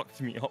really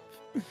fucked me up.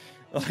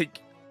 Like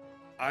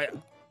I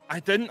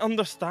didn't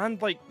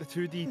understand like the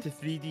 2D to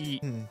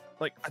 3D.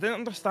 Like I didn't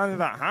understand how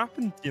that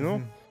happened, you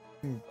know?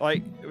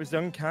 Like it was the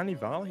uncanny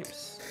valley. It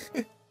was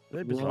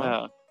really bizarre.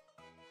 yeah.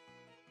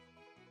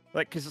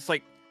 Like, because it's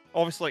like,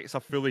 obviously, it's a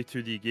fully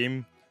 2D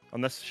game,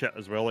 and this shit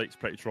as well, like, it's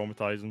pretty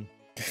traumatizing.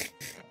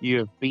 You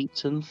have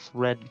beaten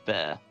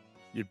Threadbare.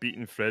 You're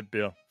beating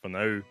Fredbear for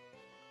now.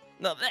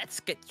 Now let's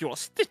get your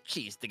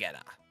stitches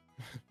together.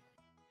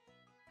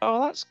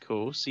 Oh, that's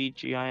cool.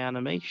 CGI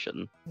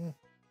animation.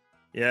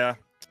 Yeah,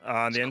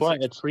 and It's the quite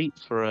N6 a treat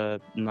for a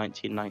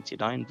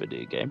 1999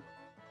 video game.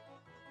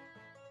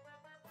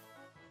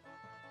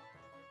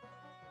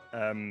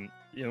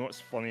 you know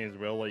what's funny as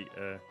well? Like,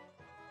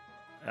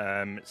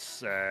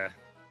 it's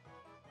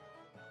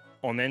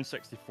on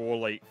N64.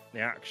 Like, they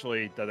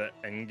actually did it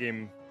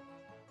in-game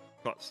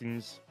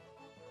cutscenes,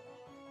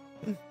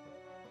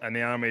 and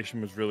the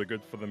animation was really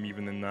good for them,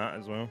 even in that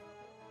as well.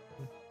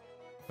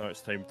 Now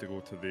it's time to go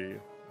to the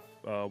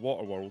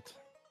water world.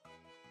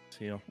 It's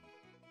here.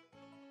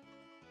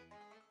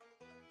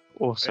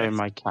 Also, Yes.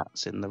 my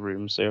cat's in the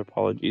room, so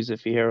apologies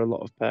if you hear a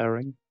lot of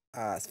purring.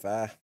 Ah, that's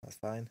fair. That's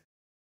fine.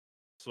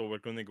 So we're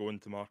going to go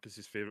into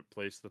Marcus's favourite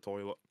place, the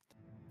toilet.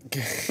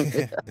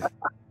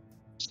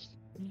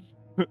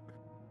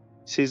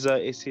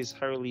 It's his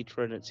holy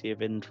trinity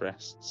of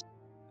interests: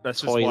 This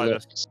is why this.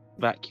 toilets,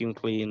 vacuum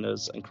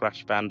cleaners, and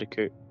Crash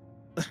Bandicoot.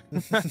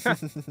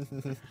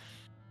 The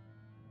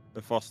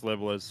first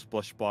level is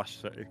Splish Splash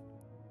City.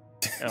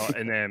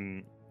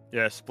 And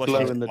yeah, Splish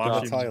Glow and in the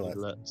dark Splash. toilet.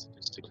 toilets,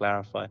 just to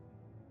clarify.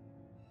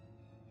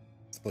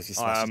 Splishy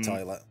Smashy Um,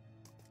 toilet.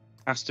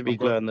 Has to be I've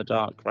got- glow in the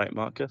dark, right,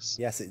 Marcus?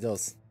 Yes, it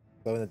does.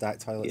 Glow in the dark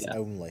toilets Yeah.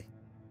 only.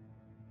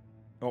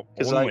 Oh,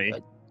 'Cause only.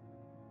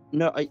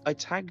 I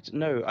tagged.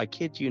 No, I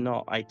kid you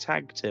not. I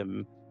tagged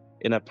him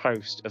in a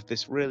post of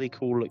this really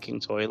cool looking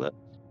toilet.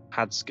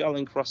 Had skull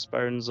and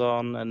crossbones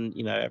on, and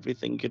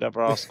everything you could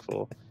ever ask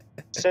for.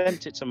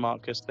 Sent it to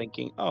Marcus,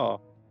 thinking,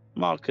 "Oh,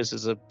 Marcus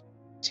is a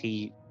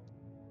tea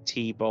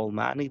bowl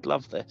man. He'd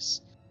love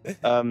this."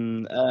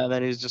 And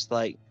then he's just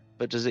like,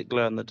 "But does it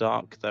glow in the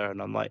dark though?"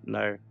 And I'm like,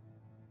 "No."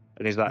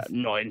 And he's like,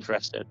 "Not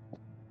interested."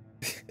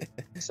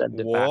 Send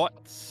it back.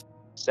 What?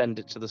 Send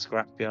it to the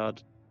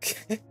scrapyard.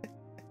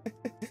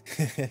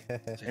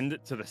 Send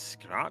it to the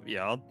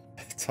scrapyard.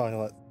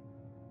 Toilet.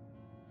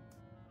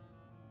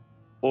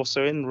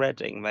 Also in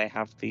Reading, they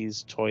have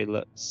these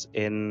toilets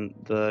in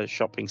the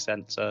shopping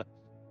centre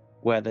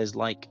where there's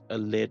like a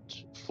lid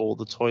for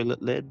the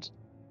toilet lid,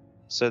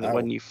 so that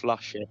when Oh. you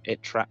flush it,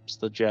 it traps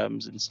the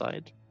germs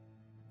inside.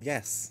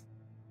 Yes.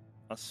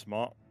 That's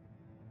smart.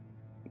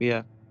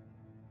 Yeah.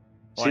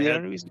 Well, See, I the had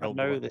only reason I killed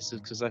know one. this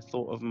is because I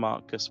thought of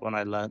Marcus when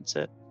I learnt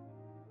it.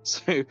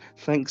 So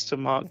thanks to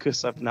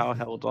Marcus, I've now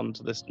held on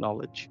to this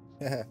knowledge.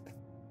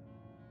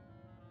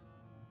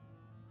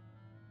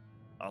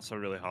 That's a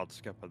really hard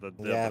skip I did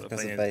there. Yeah, but the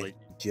because thing of is, the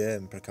like,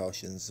 germ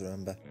precautions,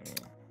 remember?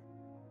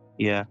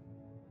 Yeah.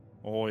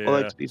 oh yeah.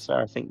 Although to be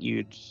fair, I think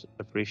you'd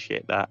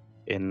appreciate that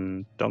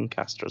in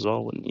Doncaster as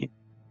well, wouldn't you?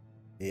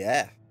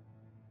 Yeah.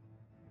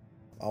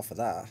 All for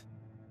that.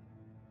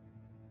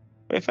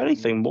 If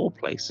anything, more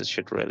places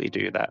should really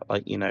do that.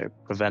 Like,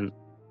 prevent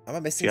Am I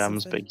missing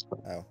germs something? big,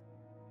 Oh.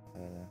 I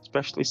don't know.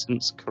 especially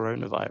since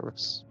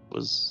coronavirus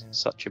was Yeah.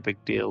 such a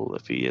big deal a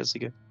few years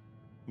ago.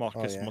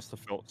 Marcus yeah. must have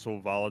felt so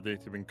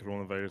validated when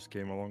coronavirus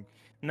came along.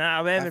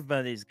 Now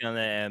everybody's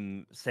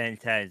gonna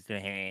sanitize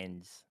their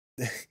hands.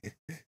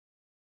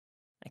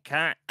 I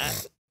can't.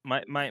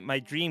 My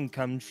dream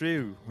come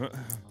true.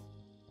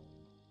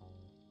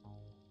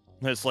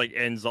 It's like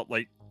ends up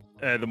like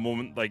the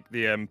moment like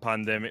the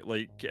pandemic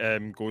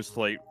goes to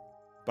like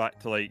back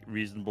to like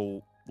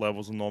reasonable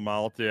levels of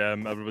normality.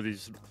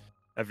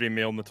 Every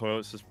male in the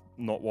toilet's just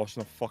not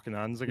washing their fucking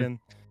hands again.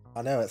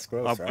 I know, it's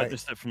gross, I've right?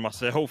 witnessed it for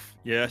myself.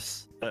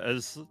 Yes, it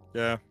is.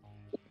 Yeah.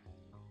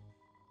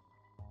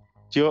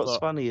 Do you know what's But-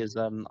 funny is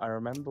I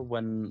remember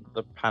when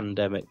the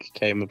pandemic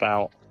came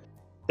about,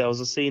 there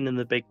was a scene in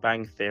The Big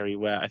Bang Theory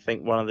where I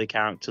think one of the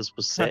characters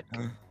was sick,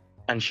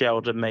 and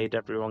Sheldon made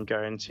everyone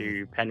go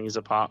into Penny's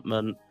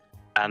apartment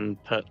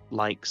and put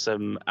like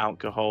some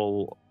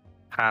alcohol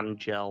hand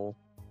gel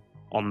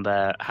on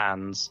their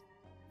hands,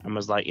 and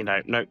was like,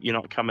 no, you're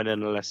not coming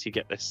in unless you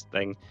get this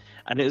thing.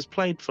 And it was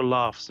played for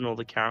laughs, and all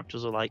the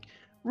characters were like,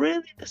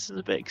 really, this is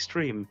a bit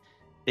extreme.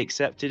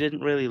 Except it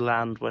didn't really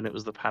land when it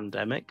was the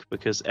pandemic,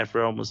 because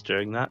everyone was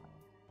doing that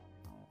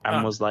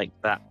and was like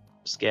that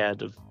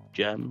scared of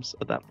germs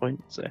at that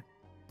point. So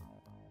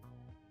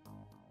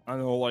I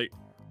know, like,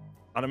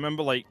 I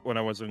remember, like, when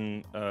I was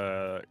in,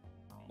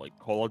 like,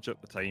 college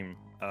at the time,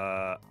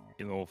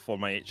 for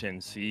my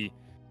HNC,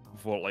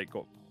 before it, like,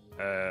 got,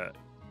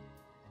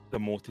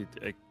 demoted,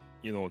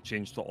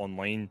 changed to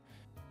online,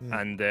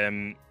 and,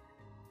 it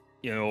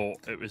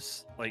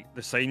was, like,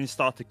 the signs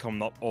started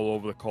coming up all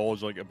over the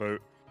college, like, about,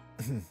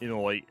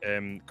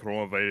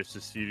 coronavirus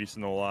is serious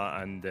and all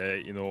that, and,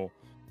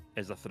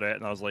 is a threat,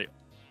 and I was like,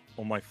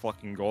 oh my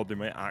fucking god, they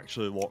might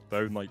actually lock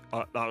down. Like,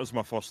 that was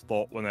my first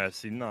thought when I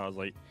seen that. I was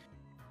like,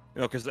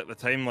 because at the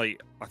time,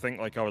 like, I think,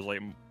 like, I was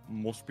like,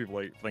 most people,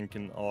 like,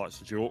 thinking, oh,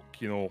 it's a joke,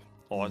 oh,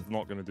 it's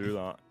not going to do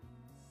that.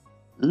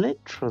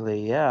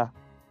 literally, yeah.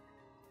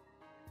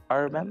 I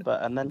remember,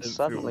 and then didn't feel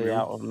suddenly, real.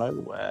 out of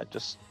nowhere,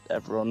 just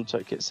everyone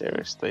took it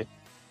seriously.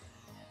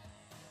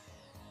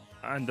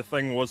 And the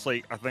thing was,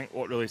 like, I think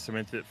what really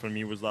cemented it for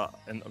me was that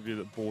interview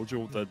that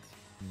Bojo did,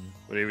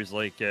 where he was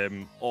like,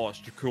 oh, it's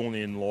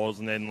draconian laws,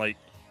 and then, like,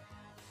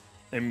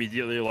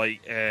 immediately,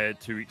 like,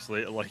 2 weeks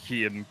later, like,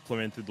 he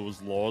implemented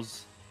those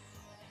laws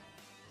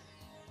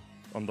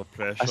under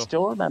pressure. I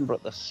still remember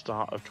at the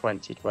start of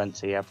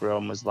 2020,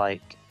 everyone was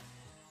like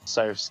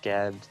so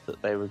scared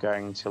that they were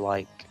going to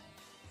like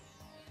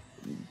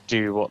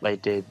do what they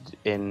did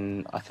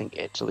in, I think,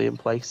 Italy and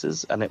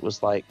places, and it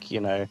was like,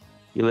 you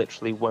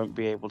literally won't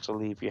be able to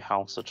leave your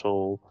house at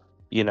all.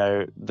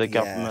 The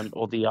government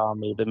or the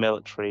army, the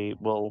military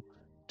will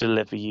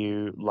deliver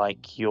you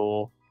like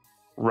your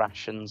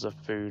rations of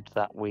food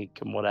that week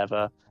and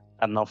whatever,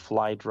 and they'll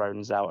fly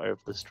drones out over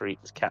the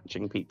streets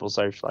catching people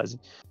socializing.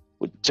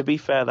 To be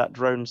fair, that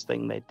drones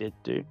thing they did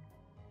do.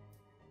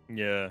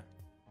 Yeah.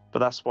 But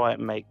that's why it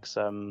makes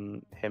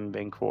him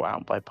being caught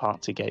out by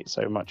Partygate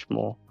so much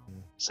more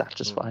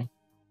satisfying.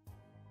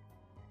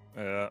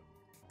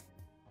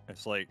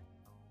 It's like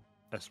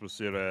this was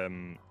your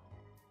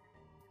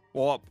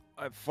well,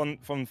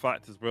 fun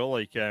fact as well.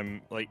 Like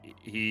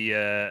he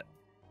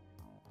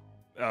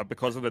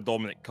because of the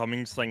Dominic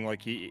Cummings thing,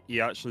 like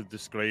he actually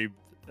described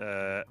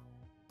the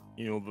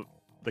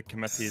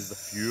committee as the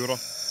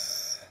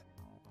Führer,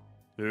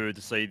 who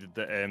decided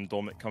that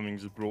Dominic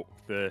Cummings broke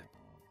the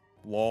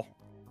law,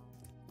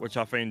 which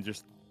I find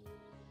just,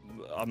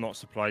 I'm not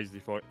surprised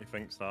he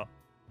thinks that.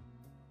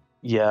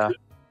 Yeah.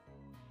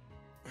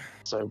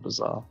 So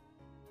bizarre.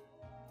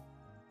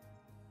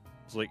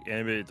 It's like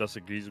anybody that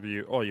disagrees with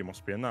you, oh, you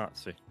must be a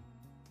Nazi.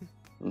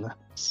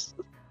 Nice.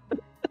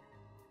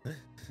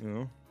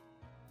 Oh,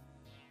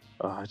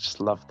 I just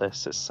love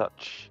this. It's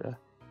such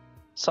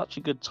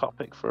a good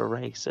topic for a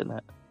race, isn't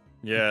it?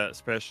 Yeah,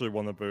 especially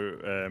one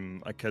about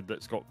a kid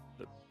that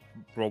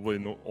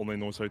probably only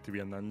knows how to be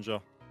a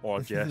ninja or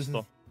a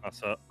jester.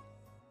 That's it.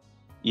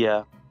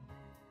 Yeah.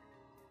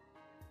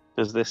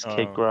 Does this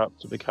kid grow up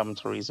to become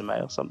Theresa May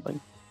or something?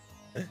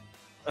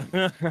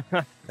 Well,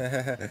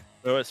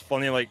 it's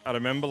funny. Like I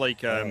remember,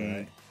 shout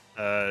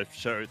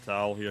out to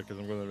Al here because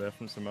I'm going to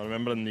reference him. I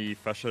remember in the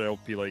Fisher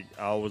LP, like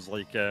Al was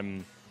like,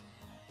 like,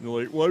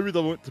 why would I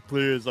want to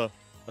play as a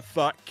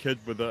fat kid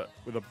with a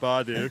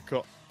bad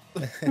haircut?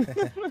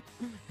 The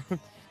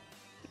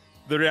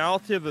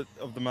reality of the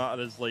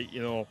matter is, like,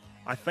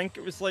 I think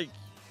it was like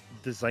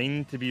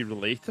designed to be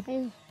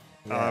relatable.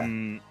 Yeah.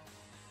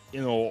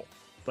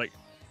 Like,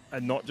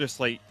 and not just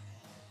like,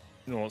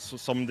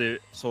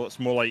 so it's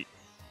more like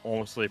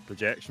obviously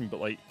projection,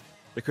 but like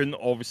they couldn't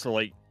obviously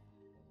like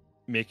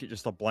make it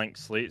just a blank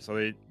slate, so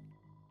they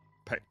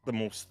picked the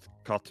most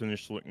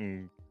cartoonish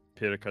looking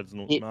pair of kids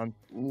notes, man.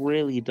 It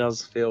really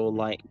does feel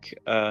like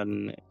a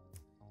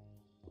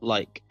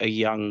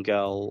young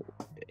girl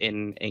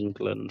in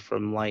England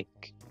from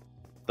like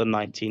the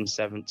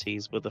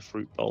 1970s with a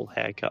fruit bowl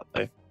haircut,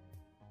 though.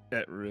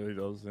 It really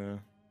does, yeah.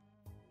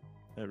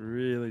 It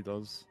really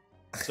does.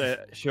 So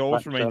she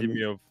always reminded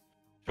me of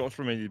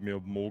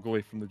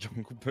Mowgli from the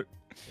Jungle Book.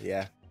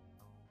 Yeah.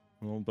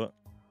 A little bit.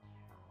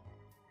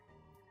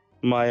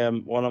 My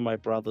one of my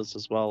brothers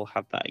as well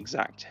had that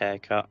exact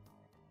haircut.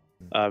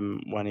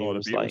 When he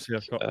was like,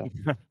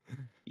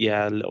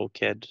 yeah, a little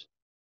kid.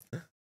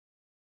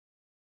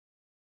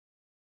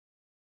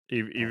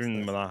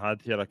 Even when I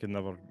had hair, I could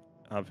never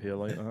have hair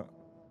like that.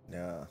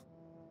 No.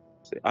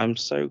 I'm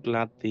so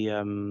glad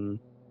the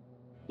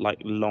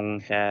like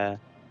long hair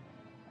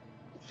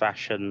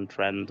fashion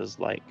trend has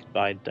like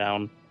died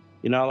down.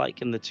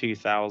 Like in the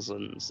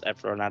 2000s,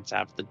 everyone had to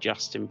have the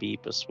Justin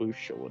Bieber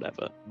swoosh or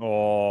whatever.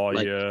 Oh,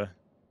 like, yeah.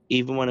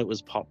 Even when it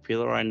was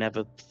popular, I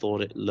never thought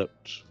it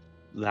looked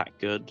that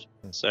good.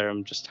 So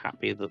I'm just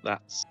happy that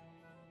that's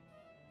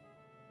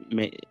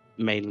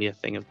mainly a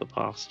thing of the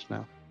past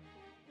now.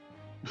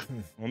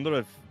 I wonder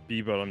if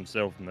Bieber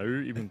himself now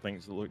even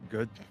thinks it looked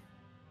good.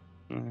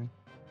 Well,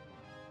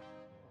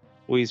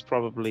 he's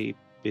probably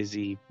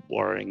busy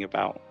worrying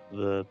about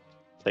the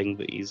thing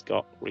that he's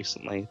got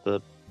recently, the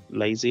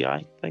lazy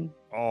eye thing.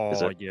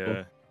 Oh,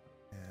 yeah.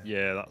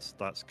 Yeah,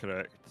 that's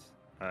correct.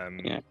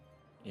 Yeah,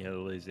 the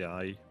lazy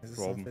eye Is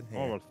problem.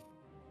 Oh,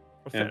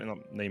 we're setting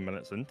up 9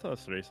 minutes into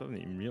this race. I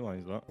didn't even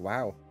realise that.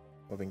 Wow.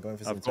 We've been going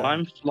for some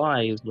time time.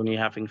 flies when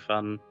you're having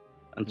fun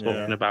and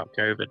talking about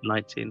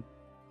COVID-19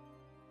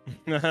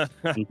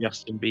 and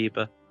Justin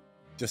Bieber.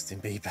 Justin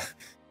Bieber.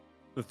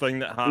 The thing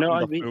that happened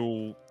a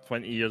full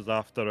 20 years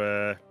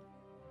after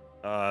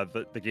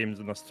the games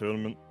in this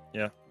tournament.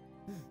 Yeah.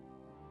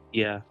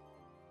 Yeah.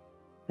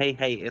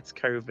 Hey, it's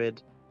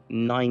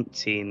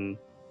COVID-19.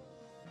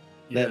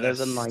 Yes. There's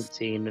a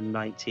 19 in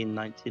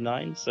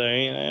 1999, so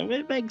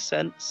it makes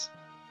sense.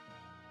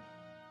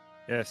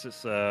 Yes,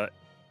 it's oh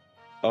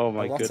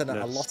my goodness.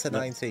 A lot of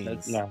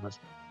 19s.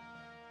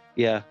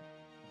 Yeah.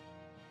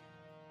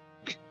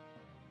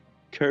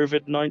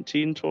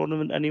 COVID-19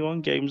 tournament,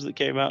 anyone? Games that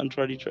came out in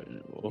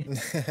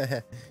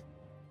 2020?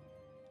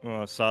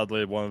 Well,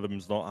 sadly, one of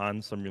them's not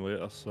Hand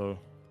Simulator, so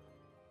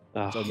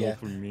it's a no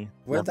from me.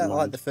 Wasn't that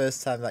like the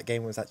first time that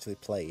game was actually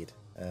played?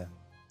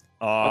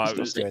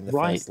 During the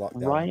first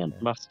lockdown. Ryan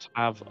must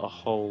have a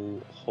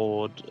whole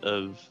horde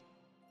of,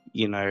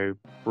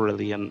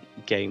 brilliant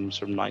games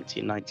from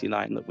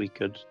 1999 that we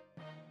could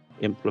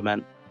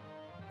implement.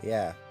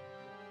 Yeah.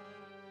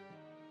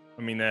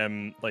 I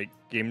mean, like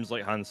games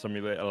like Hand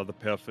Simulator are the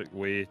perfect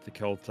way to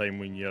kill time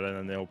when you're in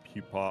an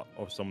LP part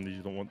of somebody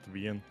you don't want to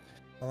be in.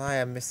 Well, I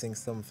am missing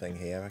something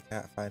here. I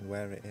can't find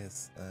where it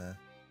is.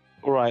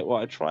 All right. Well,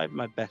 I tried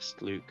my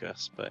best,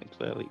 Lucas, but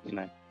clearly,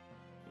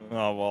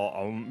 Oh well,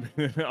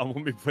 I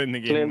won't be playing the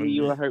game. Clearly,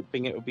 you were When...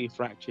 hoping it would be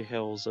Fracture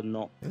Hills and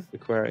not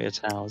Aquaria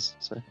Towers.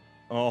 So.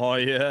 Oh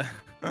yeah.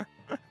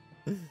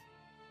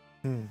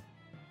 Hmm.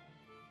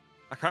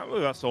 I can't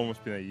believe that's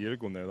almost been a year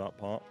ago now. That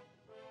part.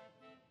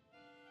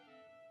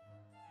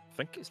 I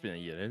think it's been a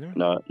year anyway.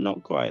 No,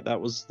 not quite. That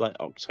was like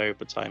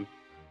October time.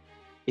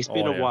 It's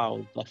been Oh, a yeah.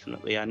 while,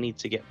 definitely. I need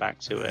to get back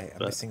to Right, it, I'm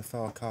but missing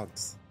 4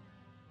 cogs.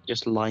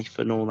 just life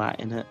and all that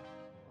in it.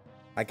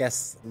 I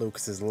guess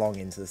Lucas is long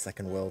into the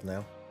second world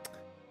now.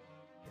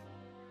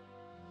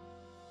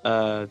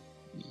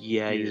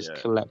 Yeah, he's Yeah.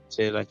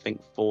 collected, I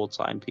think, 4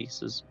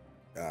 timepieces.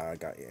 I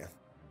got you.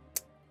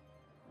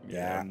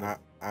 Yeah, no.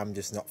 I'm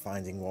just not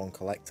finding one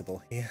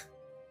collectible here.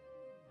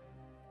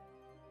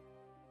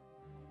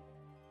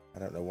 I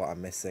don't know what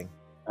I'm missing.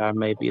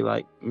 Maybe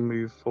like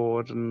move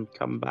forward and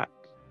come back.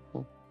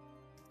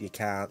 You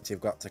can't.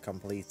 You've got to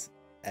complete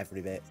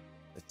every bit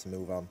to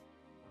move on.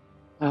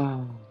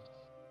 Oh,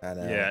 I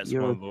know. Yeah, it's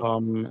one of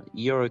those.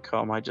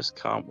 Eurocom, I just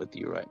can't with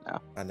you right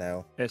now. I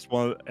know. It's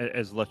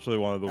literally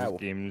one of those Ow.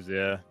 games.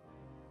 Yeah.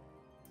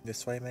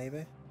 This way,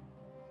 maybe?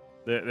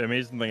 The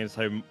amazing thing is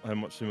how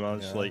much they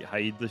manage Yeah. to like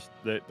hide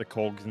the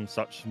cogs in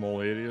such small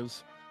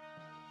areas.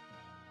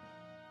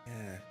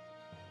 Yeah.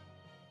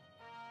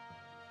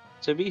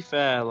 To be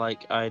fair,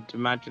 like, I'd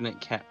imagine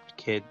it kept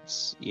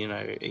kids,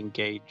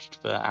 engaged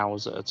for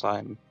hours at a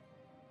time.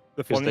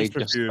 The Because they funniest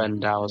just review.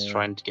 spend hours yeah.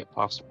 trying to get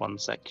past one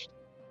section.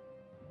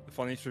 The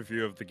funniest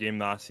review of the game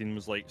that I seen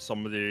was like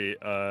somebody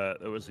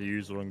that was a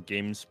user on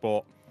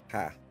GameSpot.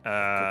 Ha.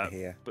 Good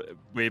here. But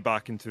way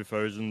back in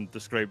 2000,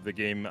 described the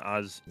game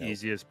as Nope.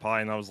 easy as pie,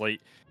 and I was like,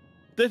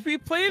 "Did we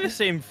play the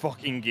same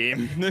fucking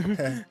game?"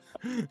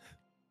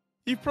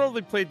 You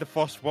probably played the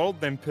first world,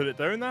 then put it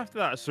down after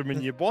that,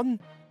 assuming you won.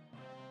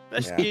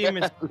 This Yeah. game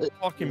is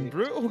fucking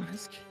brutal.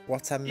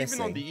 What I'm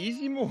Even on missing the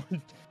easy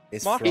mode,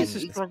 is Marcus from is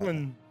this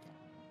struggling.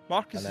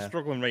 Marcus I is know.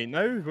 struggling right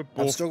now. We're I'm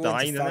both struggling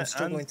dying in I'm it.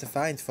 struggling to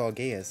find 4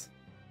 gears.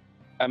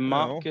 And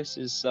know. Marcus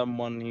is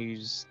someone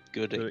who's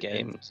good at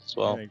games as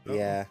well.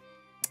 Yeah.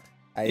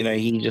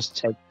 He just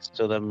takes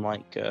to them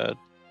like a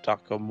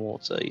duck on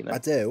water, I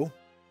do,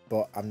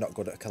 but I'm not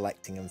good at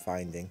collecting and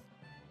finding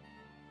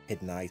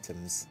hidden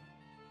items.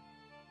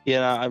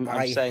 Yeah, I'm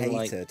I saying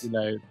hated-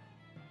 like,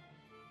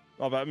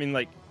 Oh, but I mean,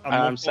 like,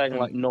 I'm saying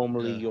like talking-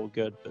 normally yeah. you're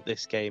good, but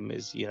this game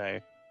is, Your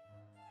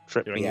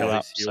tripping you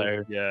up. Achilles heel.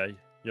 So Yeah,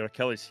 your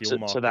Achilles heel,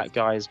 Marcus. to that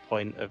guy's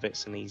point of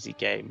it's an easy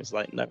game, is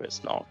like, no,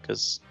 it's not,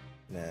 because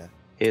Nah.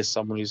 here's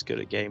someone who's good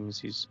at games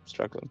who's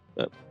struggling.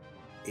 But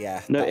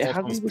Yeah. no, that it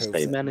almost has the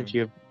proves same it. energy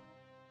of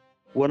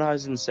when I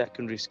was in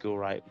secondary school,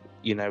 right?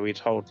 We'd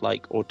hold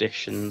like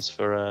auditions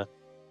for a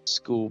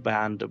school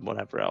band and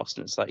whatever else,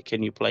 and it's like,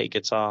 can you play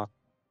guitar?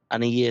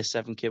 And a year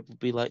 7 kid would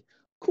be like,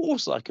 of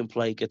course I can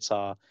play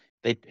guitar.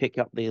 They'd pick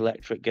up the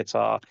electric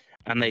guitar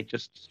and they'd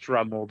just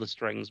strum all the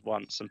strings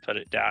once and put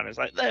it down. It's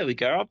like, there we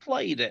go, I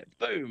played it.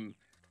 Boom.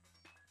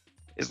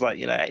 It's like,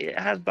 it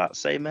has that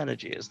same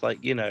energy. It's like,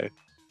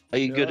 are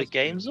you good at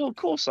games? Oh, of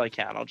course I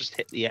can. I'll just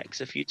hit the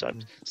X a few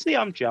times. See,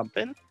 I'm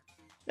jumping.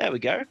 There we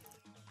go.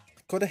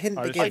 Could a hint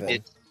I be just- given?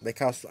 did.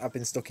 Because I've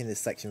been stuck in this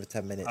section for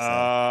 10 minutes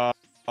now.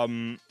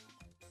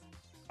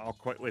 I'll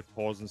quickly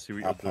pause and see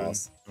what I'll you're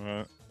pause. doing.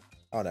 Alright.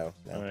 Oh no.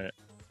 Alright.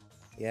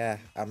 Yeah,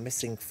 I'm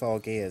missing 4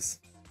 gears.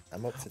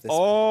 I'm up to this.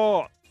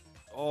 Oh,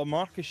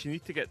 Marcus, you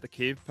need to get the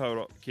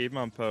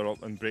caveman power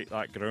up, and break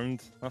that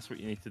ground. That's what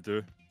you need to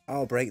do.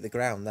 Oh, break the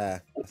ground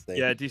there. I see.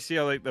 Yeah, do you see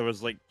how like there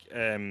was like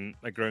a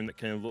ground that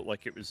kind of looked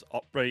like it was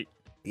upright?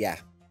 Yeah,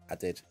 I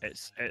did.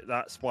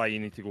 That's why you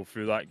need to go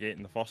through that gate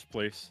in the first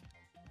place.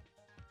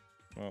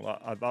 Well,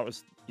 that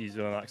was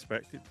easier than I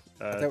expected.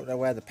 I don't know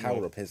where the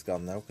power up has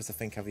gone though, because I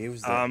think I've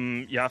used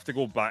it. You have to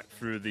go back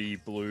through the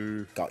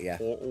blue Got ya.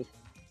 portal.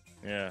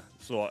 Yeah,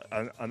 so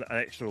an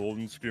extra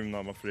loading screen,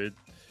 I'm afraid.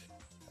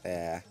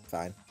 Yeah,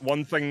 fine.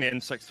 One thing the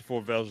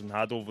N64 version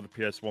had over the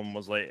PS1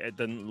 was like it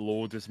didn't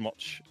load as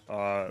much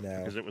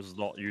because it was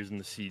not using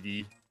the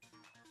CD.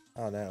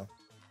 Oh no.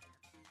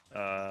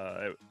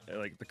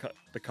 Like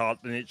the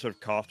nature of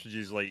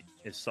cartridges like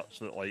is such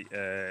that like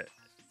it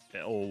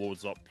all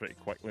loads up pretty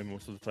quickly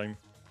most of the time.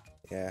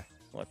 Yeah.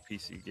 Like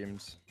PC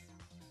games.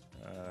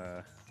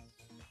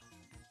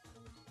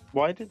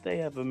 Why did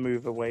they ever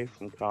move away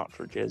from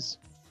cartridges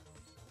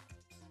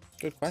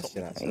Good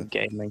question, in actually.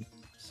 gaming?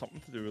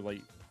 Something to do with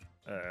like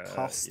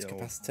Cost,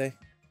 capacity.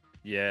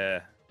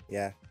 Yeah.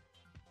 Yeah.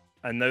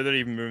 And now they're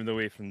even moving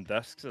away from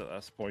discs at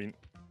this point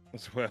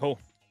as well.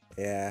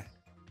 Yeah.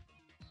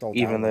 It's all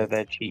Even though download.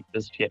 they're cheap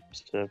as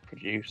chips to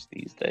produce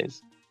these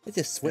days. They're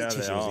just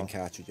switches they using are.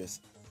 cartridges.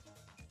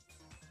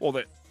 Well,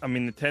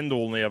 Nintendo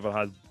only ever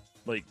had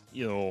like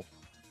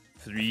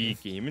 3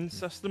 gaming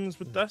systems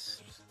with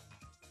discs,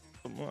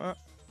 something like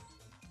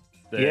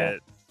that.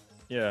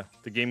 Yeah,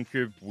 the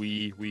GameCube,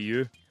 Wii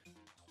U,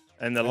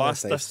 and the Oh,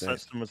 last save disc state.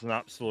 system was an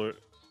absolute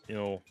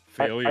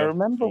failure. I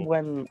remember so-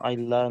 when I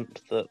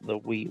learnt that the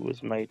Wii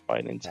was made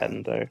by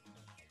Nintendo,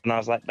 and I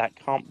was like, that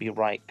can't be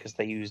right because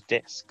they use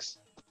discs.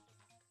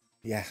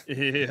 Yeah.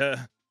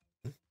 Yeah.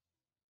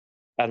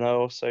 And I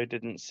also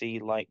didn't see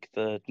like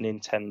the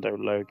Nintendo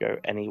logo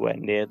anywhere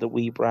near the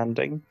Wii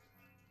branding.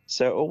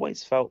 So it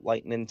always felt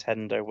like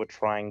Nintendo were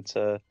trying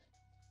to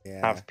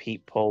Yeah. have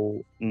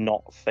people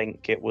not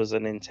think it was a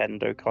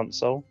Nintendo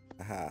console.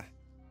 Aha.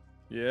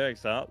 Yeah,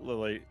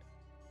 exactly.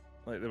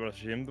 Like they were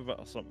ashamed of it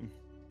or something.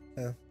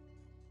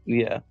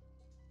 Yeah.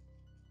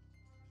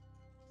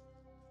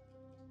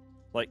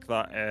 Like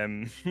that,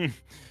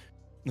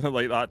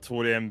 like that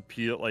Tory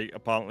MP that like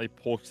apparently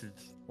posted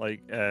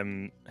like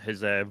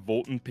his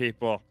voting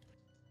paper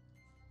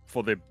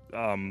for the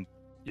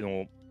you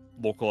know,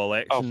 local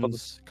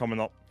elections coming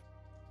up,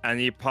 and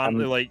he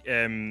apparently like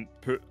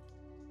put,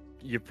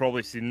 you've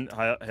probably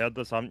heard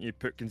this, haven't you?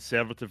 Put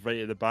Conservative right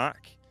at the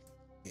back.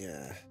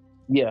 Yeah.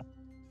 Yeah.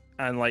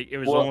 And like it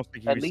was Well, almost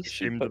like he at was least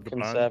you ashamed put of the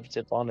brand.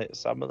 Conservative on it.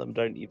 Some of them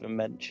don't even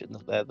mention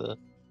that they're the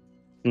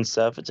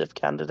Conservative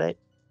candidate.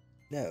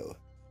 No.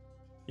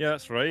 Yeah,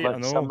 that's right. Like I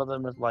know. some of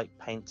them have like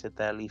painted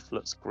their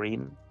leaflets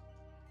green.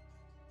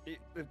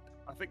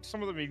 I think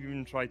some of them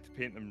even tried to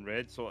paint them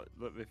red so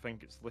that they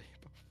think it's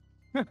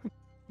Labour.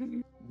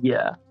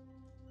 Yeah.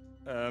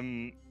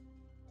 You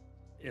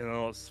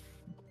know, it's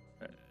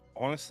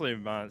honestly,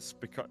 man, it's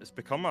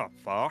become a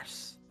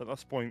farce at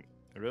this point.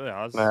 It really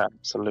has.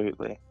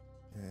 Absolutely.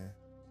 Yeah.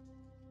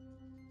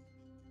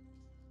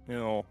 You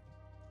know,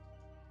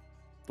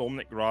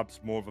 Dominic Raab's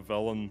more of a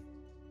villain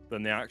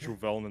than the actual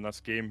villain in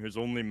this game, who's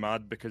only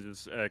mad because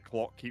his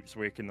clock keeps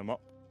waking them up.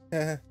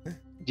 Yeah.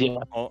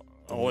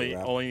 All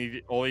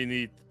he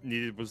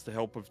needed was the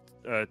help of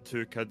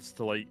 2 kids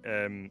to like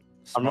I'm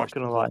smash not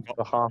gonna the lie. clock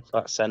For half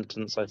that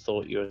sentence, I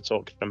thought you were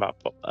talking about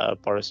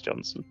Boris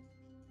Johnson.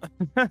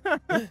 up.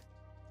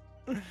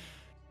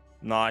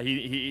 Nah,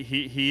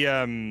 he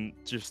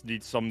just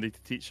needs somebody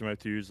to teach him how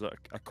to use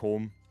a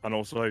comb and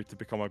also how to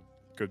become a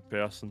good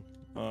person.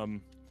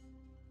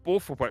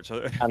 Both of which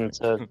are... and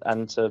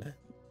to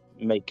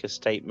make a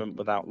statement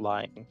without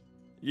lying.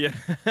 Yeah.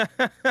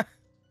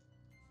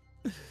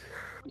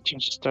 Which I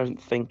just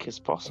don't think is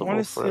possible for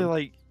Honestly, him.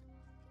 like,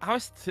 I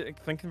was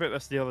thinking about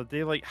this the other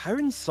day. Like, how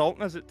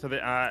insulting is it to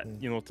the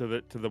you know,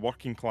 to the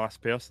working class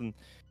person?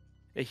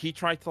 He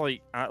tried to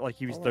like act like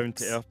he was down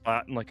to earth,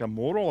 batting like a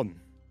moron.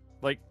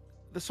 Like,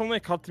 this only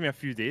occurred to me a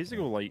few days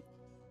ago. Like,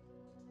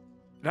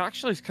 it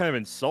actually is kind of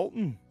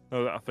insulting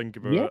now that I think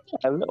about it.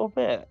 Yeah, a little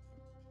bit.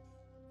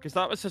 Because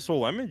that was his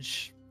whole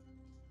image,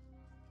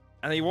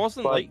 and he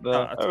wasn't Like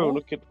that at oh, all.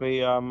 look at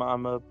me, I'm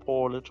a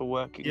poor little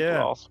working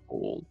class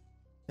fool.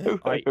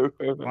 I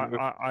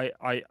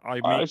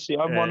make, see,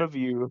 I'm one of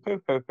you.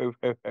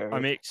 I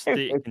make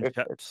steak and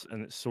chips,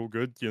 and it's so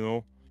good, you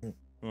know.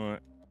 Right.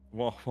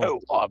 Well,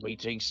 Oh, I'm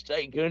eating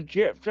steak and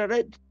chips, and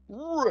it's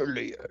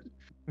brilliant.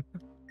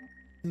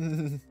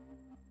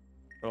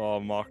 Oh,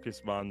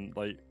 Marcus, man,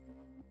 like,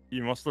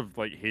 you must have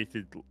like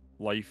hated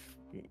life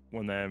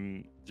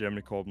when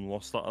Jeremy Corbyn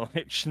lost that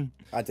election.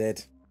 I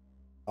did,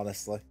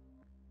 honestly.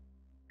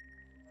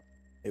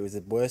 It was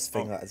the worst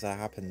thing that has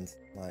happened,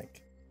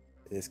 like,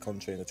 in this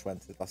country in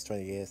the last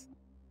 20 years.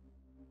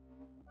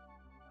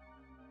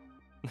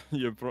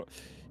 You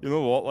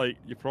know what? Like,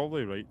 you're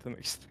probably right to an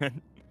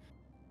extent.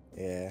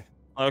 Yeah.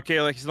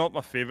 Okay, like, he's not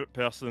my favorite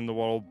person in the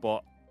world,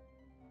 but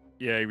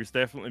yeah, he was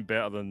definitely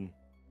better than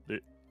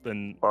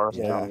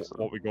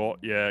what we got.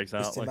 Yeah,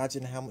 exactly. Just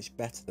imagine how much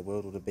better the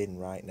world would have been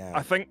right now.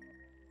 I think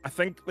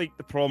like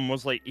the problem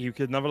was like he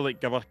could never like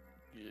give a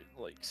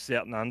like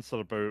certain answer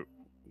about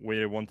where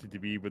he wanted to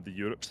be with the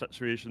Europe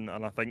situation,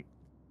 and I think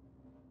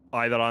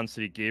either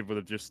answer he gave would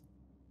have just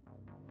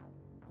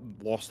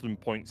lost him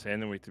points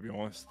anyway. To be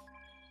honest,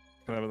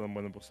 kind of an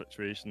unwinnable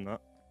situation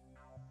that.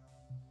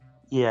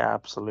 Yeah,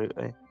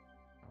 absolutely.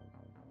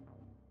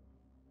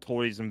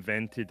 Tories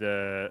invented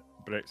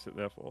Brexit,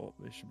 therefore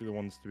they should be the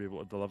ones to be able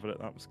to deliver it.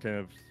 That was kind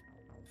of,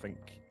 I think,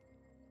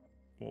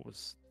 that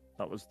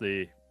was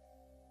the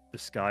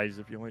disguise,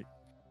 if you like.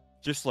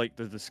 Just like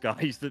the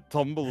disguise that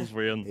Tumble's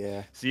wearing.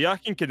 Yeah. See, I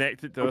can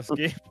connect it to this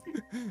game.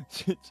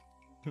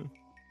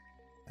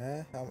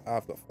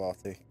 I've got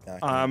 40. Actually,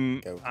 I'm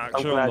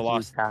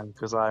glad you can,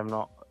 because I'm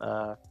not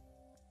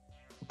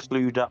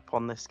clued up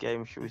on this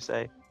game, should we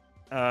say?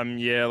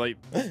 Yeah, like,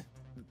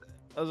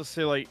 as I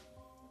say, like,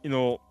 you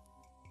know,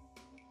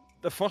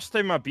 the first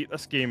time I beat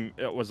this game,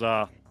 it was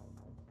an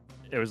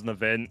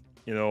event,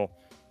 you know,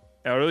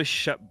 a really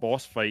shit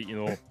boss fight, you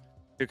know,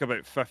 took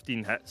about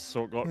 15 hits,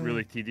 so it got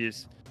really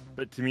tedious.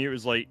 But to me, it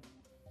was like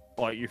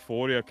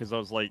euphoria, because I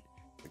was like,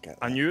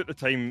 I knew at the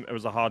time it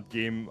was a hard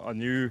game. I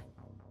knew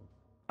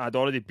I'd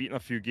already beaten a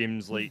few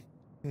games like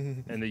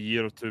in the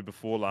year or two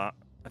before that.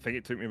 I think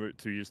it took me about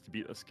 2 years to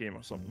beat this game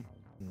or something.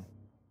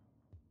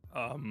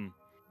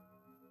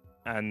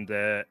 And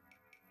I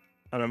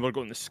remember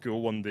going to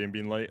school one day and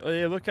being like, "Oh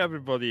yeah, look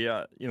everybody!"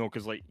 You know,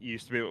 because like you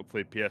used to be able to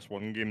play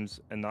PS1 games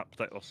in that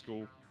particular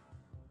school,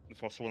 the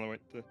first one I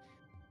went to.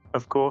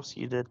 Of course,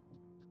 you did.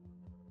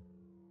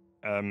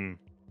 It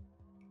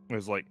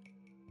was like,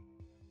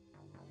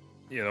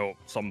 you know,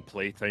 some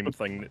playtime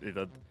thing that they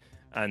did,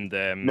 and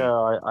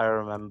no, I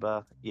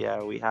remember.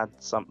 Yeah, we had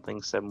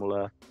something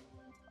similar.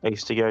 I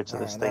used to go to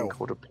this thing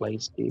called a play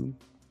scheme.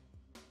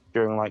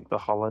 during like the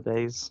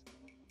holidays,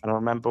 and I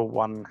remember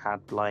one had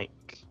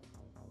like,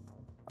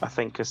 I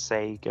think a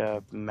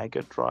Sega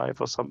Mega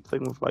Drive or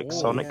something with like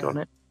Sonic on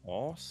it.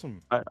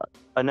 Awesome.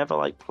 I never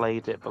like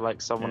played it, but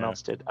like someone Yeah.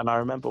 else did, and I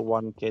remember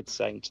one kid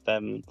saying to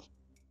them,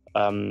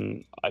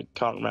 I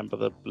can't remember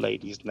the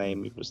lady's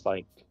name. It was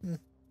like,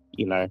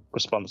 you know,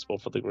 responsible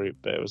for the group,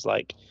 but it was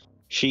like,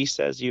 she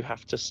says you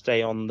have to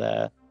stay on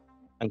there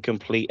and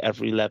complete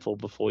every level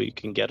before you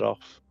can get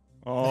off.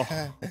 Oh,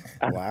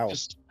 And Wow.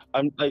 just,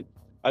 I'm like,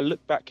 I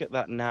look back at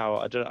that now.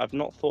 I've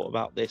not thought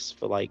about this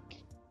for like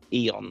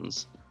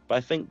eons, but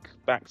I think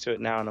back to it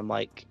now, and I'm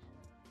like,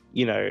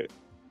 you know,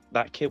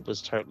 that kid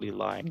was totally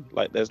lying.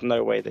 Like, there's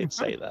no way they'd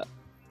say that.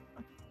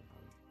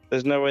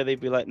 There's no way they'd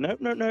be like, no.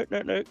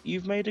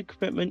 You've made a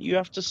commitment. You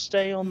have to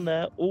stay on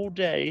there all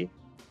day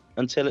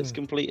until it's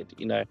completed.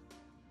 You know,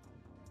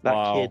 that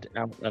Wow. kid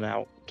out and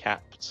out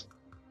capped.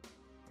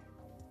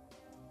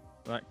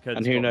 that kid's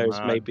And who got knows,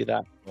 mad maybe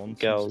that nonsense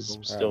girl's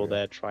skills. still yeah.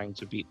 there trying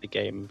to beat the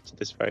game to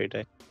this very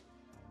day.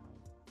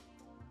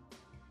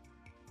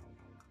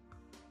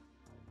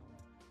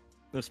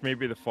 This may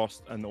be the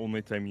first and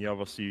only time you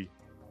ever see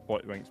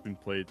Bobbledink's been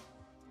played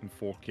in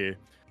 4K.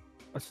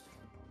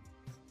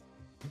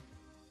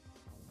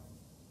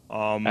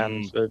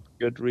 And for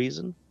good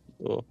reason?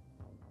 Or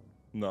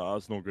No,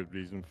 there's no good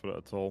reason for it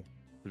at all,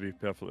 to be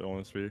perfectly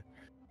honest with you.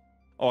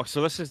 Oh,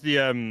 so this is the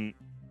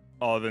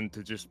other than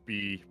to just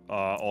be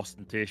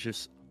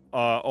ostentatious.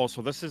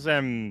 Also, this is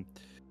the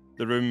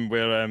room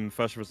where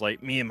Fisher was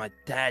like, me and my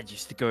dad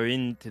used to go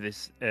into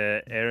this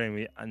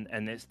area,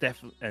 and it's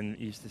definitely, and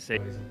he used to say,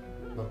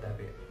 Not that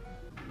bit.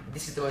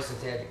 This is the most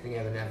fantastic thing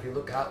ever. Now, if you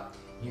look up,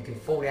 you can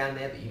fall down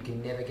there, but you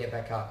can never get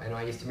back up. And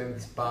I used to remember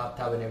this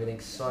bathtub and everything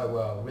so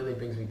well. It really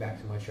brings me back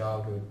to my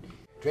childhood.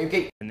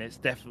 Dreamkeep. and it's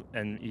definitely,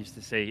 and he used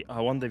to say,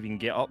 I wonder if you can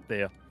get up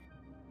there.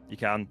 You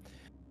can.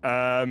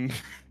 Trying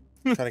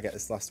to get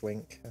this last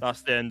wink.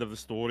 That's the end of the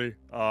story.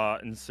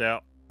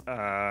 Insert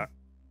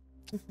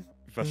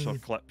Fisher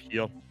clip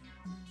here.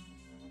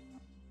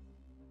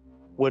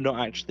 we're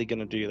not actually going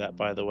to do that,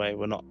 by the way.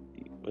 We're not.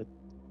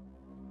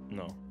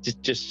 No.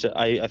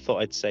 I thought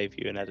I'd save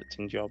you an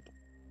editing job.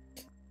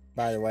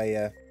 By the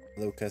way,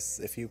 Lucas,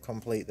 if you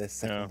complete this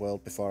second Yeah.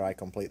 world before I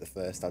complete the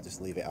first, I'll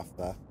just leave it off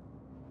there.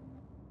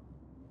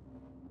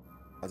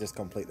 I'll just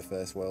complete the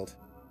first world.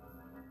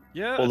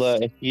 Yeah. Although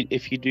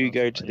if you do That's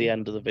go to the fine.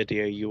 end of the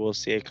video, you will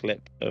see a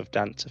clip of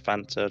Dancer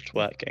Fanta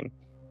twerking.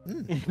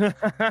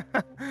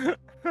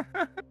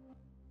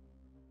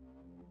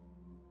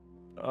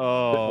 It will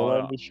Oh,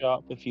 only show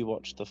up if you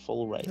watch the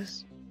full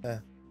race.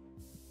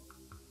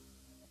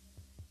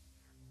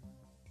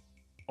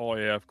 oh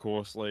yeah, of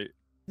course. Like,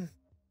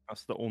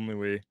 that's the only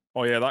way.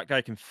 Oh yeah, that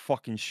guy can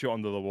fucking shoot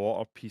under the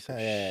water. Piece of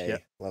Hey,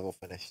 shit. level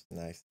finished.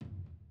 Nice.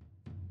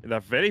 They're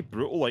very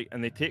brutal, like,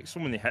 and they take so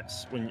many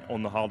hits when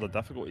on the harder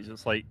difficulties.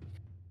 It's like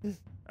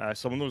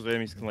some of those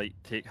enemies can like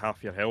take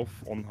half your health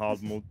on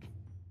hard mode.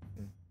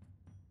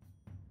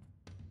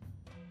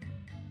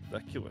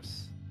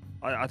 Ridiculous.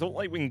 I don't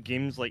like when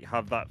games like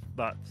have that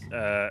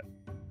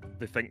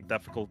they think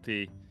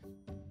difficulty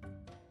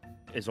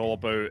is all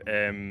about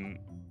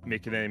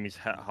making enemies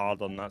hit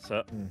harder and that's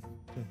it.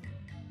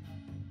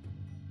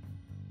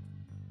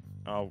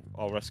 I'll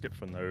risk it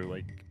for now.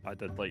 Like, I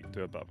did like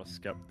do a bit of a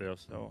skip there,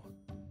 so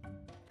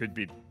could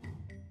be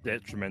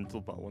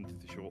detrimental, but I wanted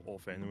to show it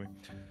off anyway.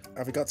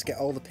 Have we got to get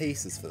all the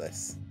pieces for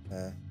this?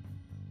 I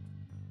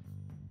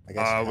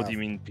guess. What do you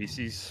mean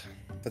pieces?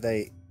 For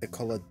the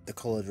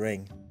coloured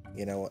ring,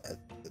 you know,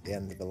 at the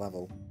end of the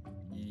level.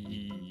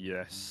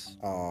 Yes.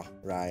 Oh,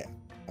 right.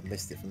 I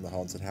missed it from the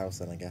haunted house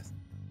then, I guess.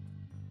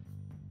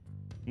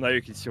 Now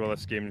you can see why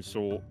this game is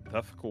so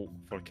difficult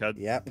for kids.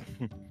 Yep.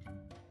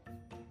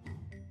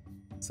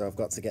 So I've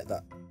got to get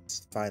that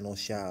final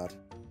shard.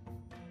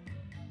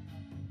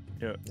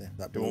 Yeah.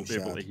 That You blue won't be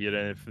able to shard. hear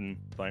anything,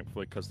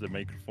 thankfully, because the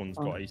microphone's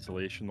got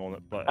isolation on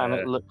it. But And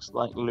it looks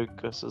like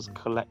Lucas has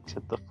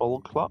collected the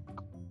full clock.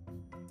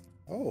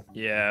 Oh.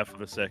 yeah, for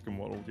the second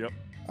world, yep.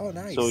 Oh,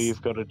 nice. So all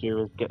you've got to do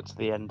is get to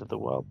the end of the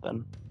world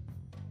then.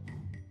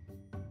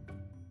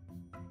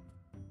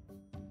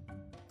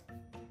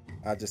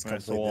 I'll just Right,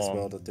 complete so this on.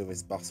 world and do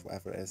his boss,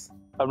 whatever it is.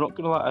 I'm not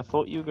gonna lie, I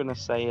thought you were gonna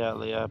say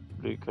earlier,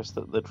 Lucas,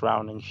 that the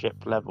drowning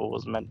ship level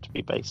was meant to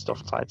be based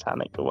off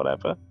Titanic or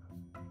whatever.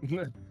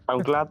 I'm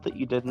glad that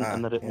you didn't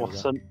and that it here we go.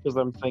 wasn't, because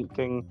I'm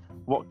thinking,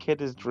 what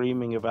kid is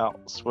dreaming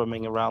about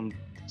swimming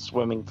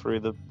through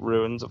the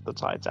ruins of the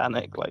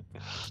Titanic? Like,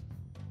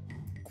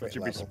 Quick Would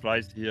you be level.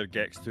 surprised to hear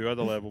Gex 2 had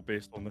a level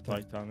based on the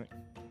Titanic?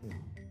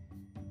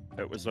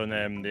 It was on the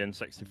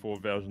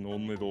N64 version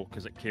only though,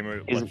 because it came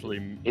out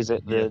literally. is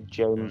it the yeah.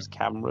 James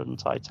Cameron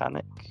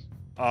Titanic?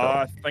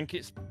 I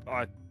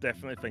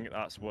definitely think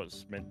that's what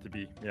it's meant to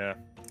be. Yeah.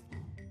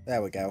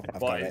 There we go. I've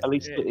But got it. At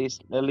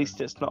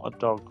least it's not a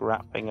dog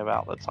rapping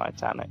about the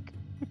Titanic.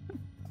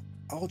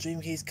 All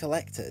dream keys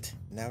collected.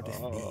 Now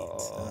defeat.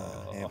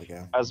 Here we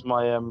go. As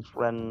my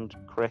friend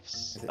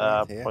Chris Is it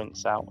around here?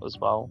 points out as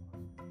well,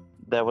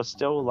 there were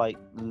still like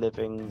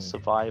living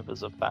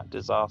survivors of that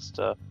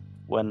disaster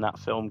when that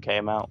film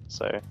came out.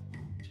 So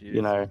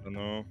You know, I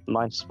know.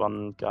 nice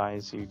one,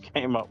 guys, who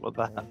came up with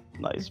that.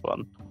 Nice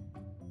one.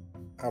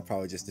 I'll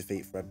probably just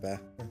defeat Fredbear.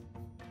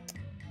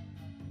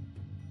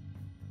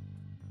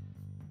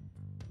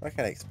 I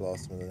can explore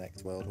some of the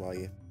next world while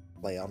you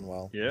play on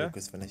while Yeah.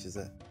 Lucas finishes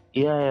it.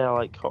 Yeah,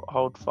 like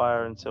hold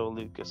fire until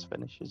Lucas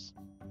finishes.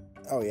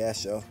 Oh yeah,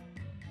 sure.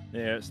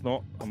 Yeah, it's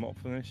not. I'm not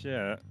finished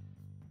yet.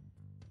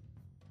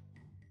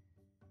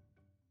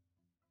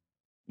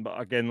 But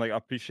again, like I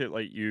appreciate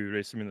like you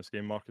racing me in this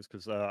game, Marcus,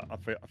 because I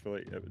feel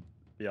like it would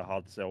be a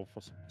hard sell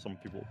for some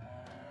people.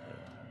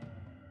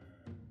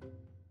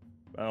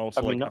 And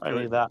also, I mean, like, not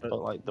only that,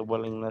 but like the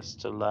willingness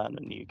to learn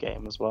a new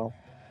game as well.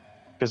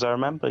 Because I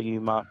remember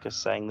you, Marcus,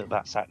 saying that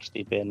that's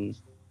actually been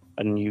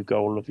a new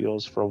goal of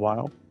yours for a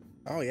while.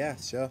 Oh yeah,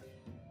 sure.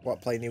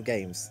 What, play new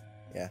games?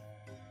 Yeah.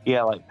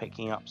 Yeah, like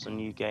picking up some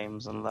new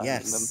games and learning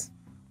them. Yes.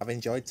 I've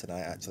enjoyed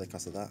tonight actually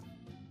because of that.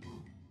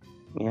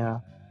 Yeah.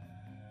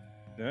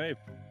 yeah,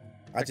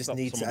 I just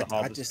need to. I the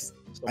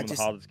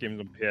hardest games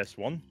on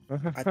PS1.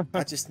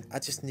 I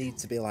just need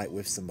to be like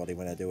with somebody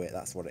when I do it.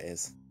 That's what it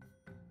is.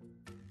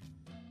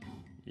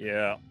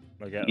 Yeah,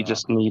 I get You that.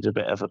 just need a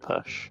bit of a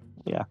push.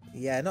 Yeah.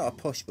 Yeah, not a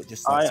push, but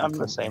just like I'm some the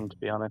company. same, to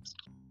be honest.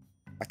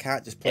 I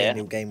can't just play Yeah. a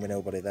new game with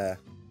nobody there.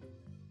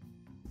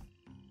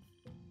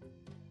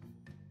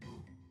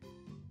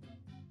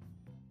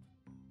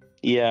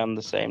 Yeah, I'm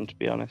the same, to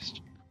be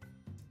honest.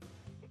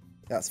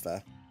 That's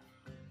fair.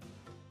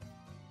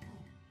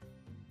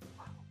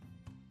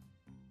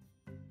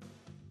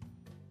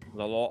 There's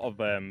a lot of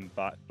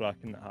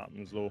backtracking that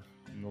happens though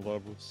in the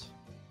levels.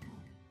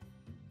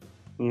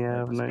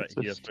 Yeah, Like I've this bit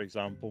noticed. here, for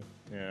example.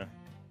 Yeah.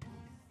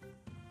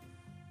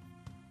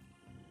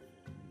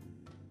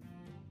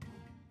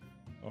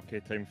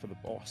 Okay, time for the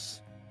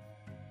boss.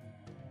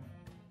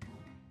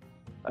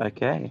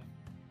 Okay.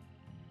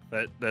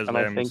 There's And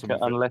I think some that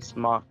unless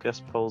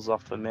Marcus pulls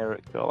off a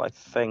miracle, I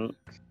think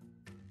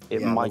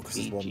it Yeah, might Lucas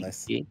be has won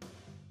this. GG.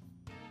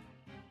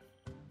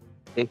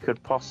 It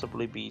could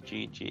possibly be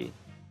GG.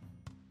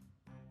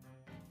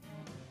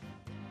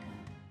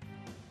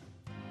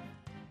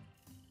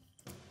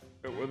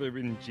 It would have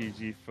been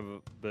GG for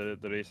the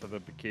race I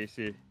did with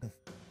Casey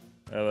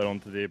earlier on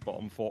today, but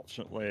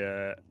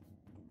unfortunately,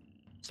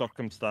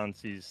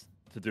 circumstances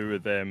to do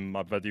with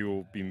my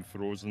video being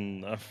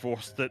frozen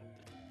forced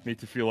me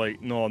to feel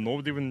like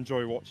nobody would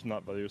enjoy watching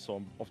that video,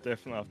 so I'll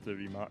definitely have to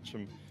rematch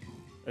him.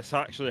 It's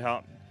actually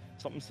happened.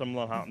 Something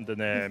similar happened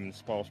in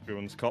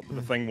Speedrunning Cup, but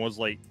the thing was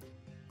like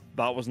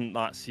that wasn't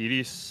that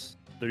serious.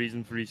 The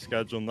reason for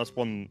rescheduling this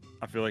one,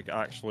 I feel like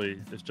actually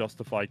is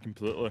justified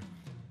completely.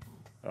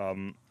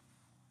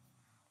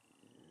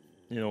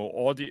 You know,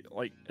 audio,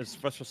 like as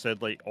Fisher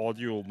said, like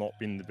audio not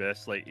being the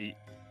best, like we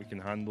can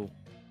handle.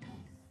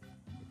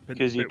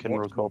 Because you can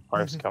record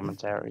post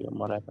commentary and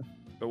whatever.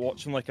 But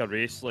watching like a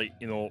race, like,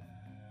 you know,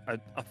 I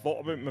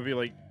thought about maybe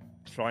like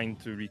trying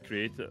to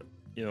recreate it,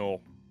 you know,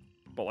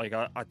 but like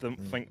I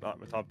didn't think that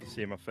would have the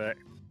same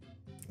effect.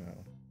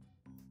 No.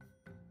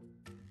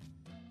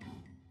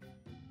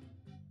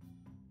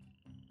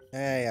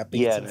 Hey, I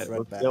beat him for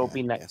a bet. It'll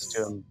be next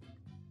to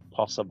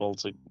impossible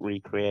to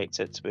recreate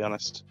it, to be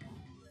honest.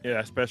 Yeah,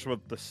 especially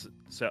with the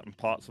certain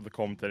parts of the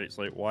commentary. It's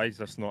like, why is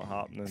this not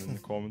happening in the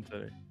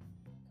commentary?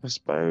 I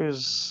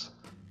suppose.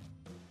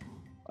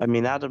 I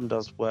mean, Adam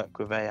does work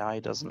with AI,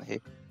 doesn't he?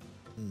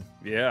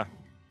 Yeah.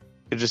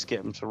 You could just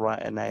get him to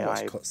write an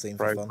AI cutscene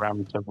for fun.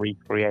 program to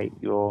recreate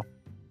your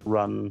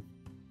run,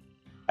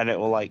 and it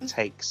will like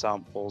take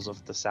samples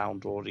of the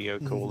sound, audio,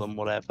 call them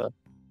whatever,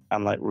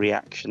 and like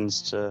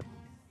reactions to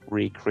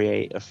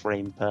recreate a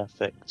frame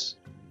perfect,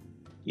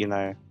 you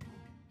know,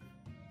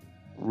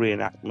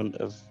 reenactment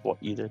of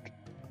what you did.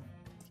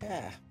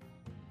 Yeah.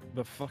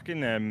 The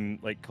fucking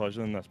like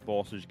collision in this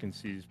boss, as you can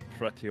see, is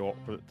pretty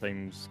awkward at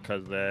times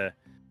because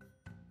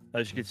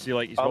as you can see,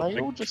 like he's got Are a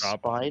they all big just crab.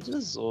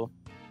 spiders or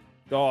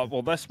Oh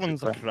well, this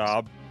one's a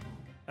crab.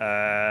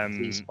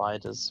 sea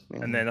spiders?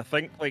 Yeah. And then I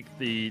think like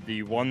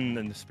the one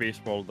in the space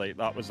world, like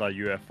that was a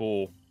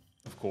UFO,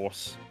 of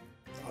course.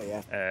 Oh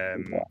yeah.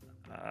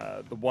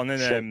 The one in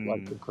Shaped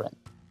like a crab.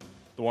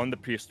 the one in the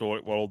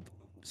prehistoric world.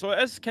 So it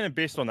is kind of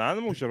based on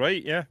animals. You're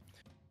right, yeah.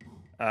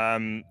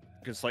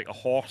 Because like a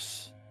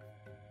horse.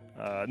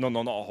 No,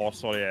 not a horse.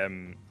 Sorry,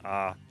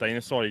 a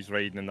dinosaur he's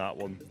riding in that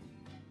one,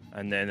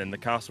 and then in the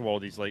castle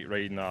world he's like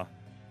riding a.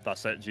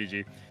 That's it,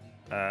 GG.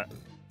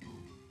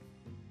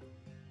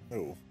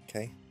 Oh,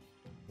 okay.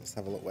 Let's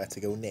have a look where to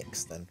go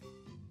next then.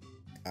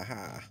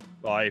 Aha.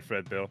 Bye,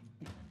 Fred Bill.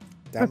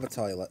 Down the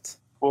toilet.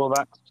 Well,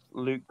 that's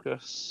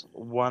Lucas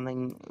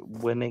winning.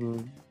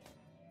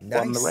 Nice.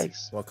 Won the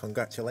race. Well,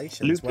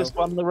 congratulations. Lucas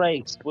won the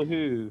race.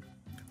 Woohoo!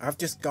 I've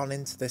just gone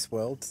into this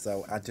world,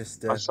 so I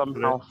just... I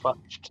somehow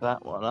fudged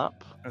that one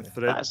up. And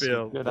Fred That's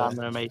Bill. some good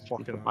animation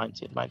for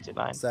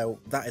 1999. So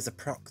that is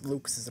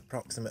Lucas is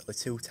approximately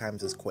 2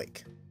 times as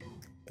quick.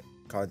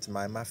 According to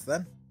my math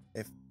then.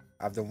 If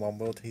I've done 1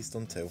 world, he's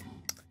done 2.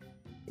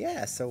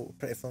 Yeah, so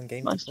pretty fun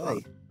game Nice to play.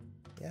 one.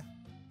 Yeah.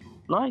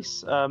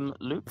 Nice.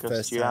 Lucas,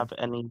 First do you time. have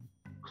any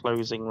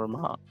closing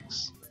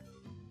remarks?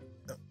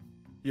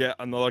 Yeah,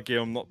 another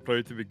game I'm not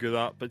proud to be good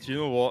at, but you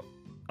know what?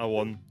 I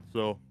won.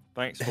 So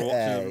thanks for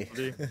watching,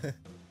 everybody.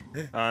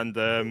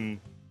 And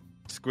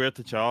Square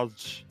to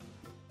Charge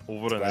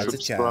over and Square out. to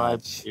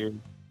Subscribe charge. to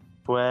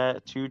Square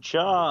to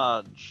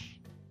Charge.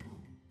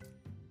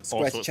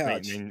 Square Also, to it's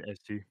charge. 99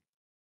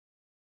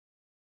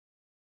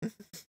 SG.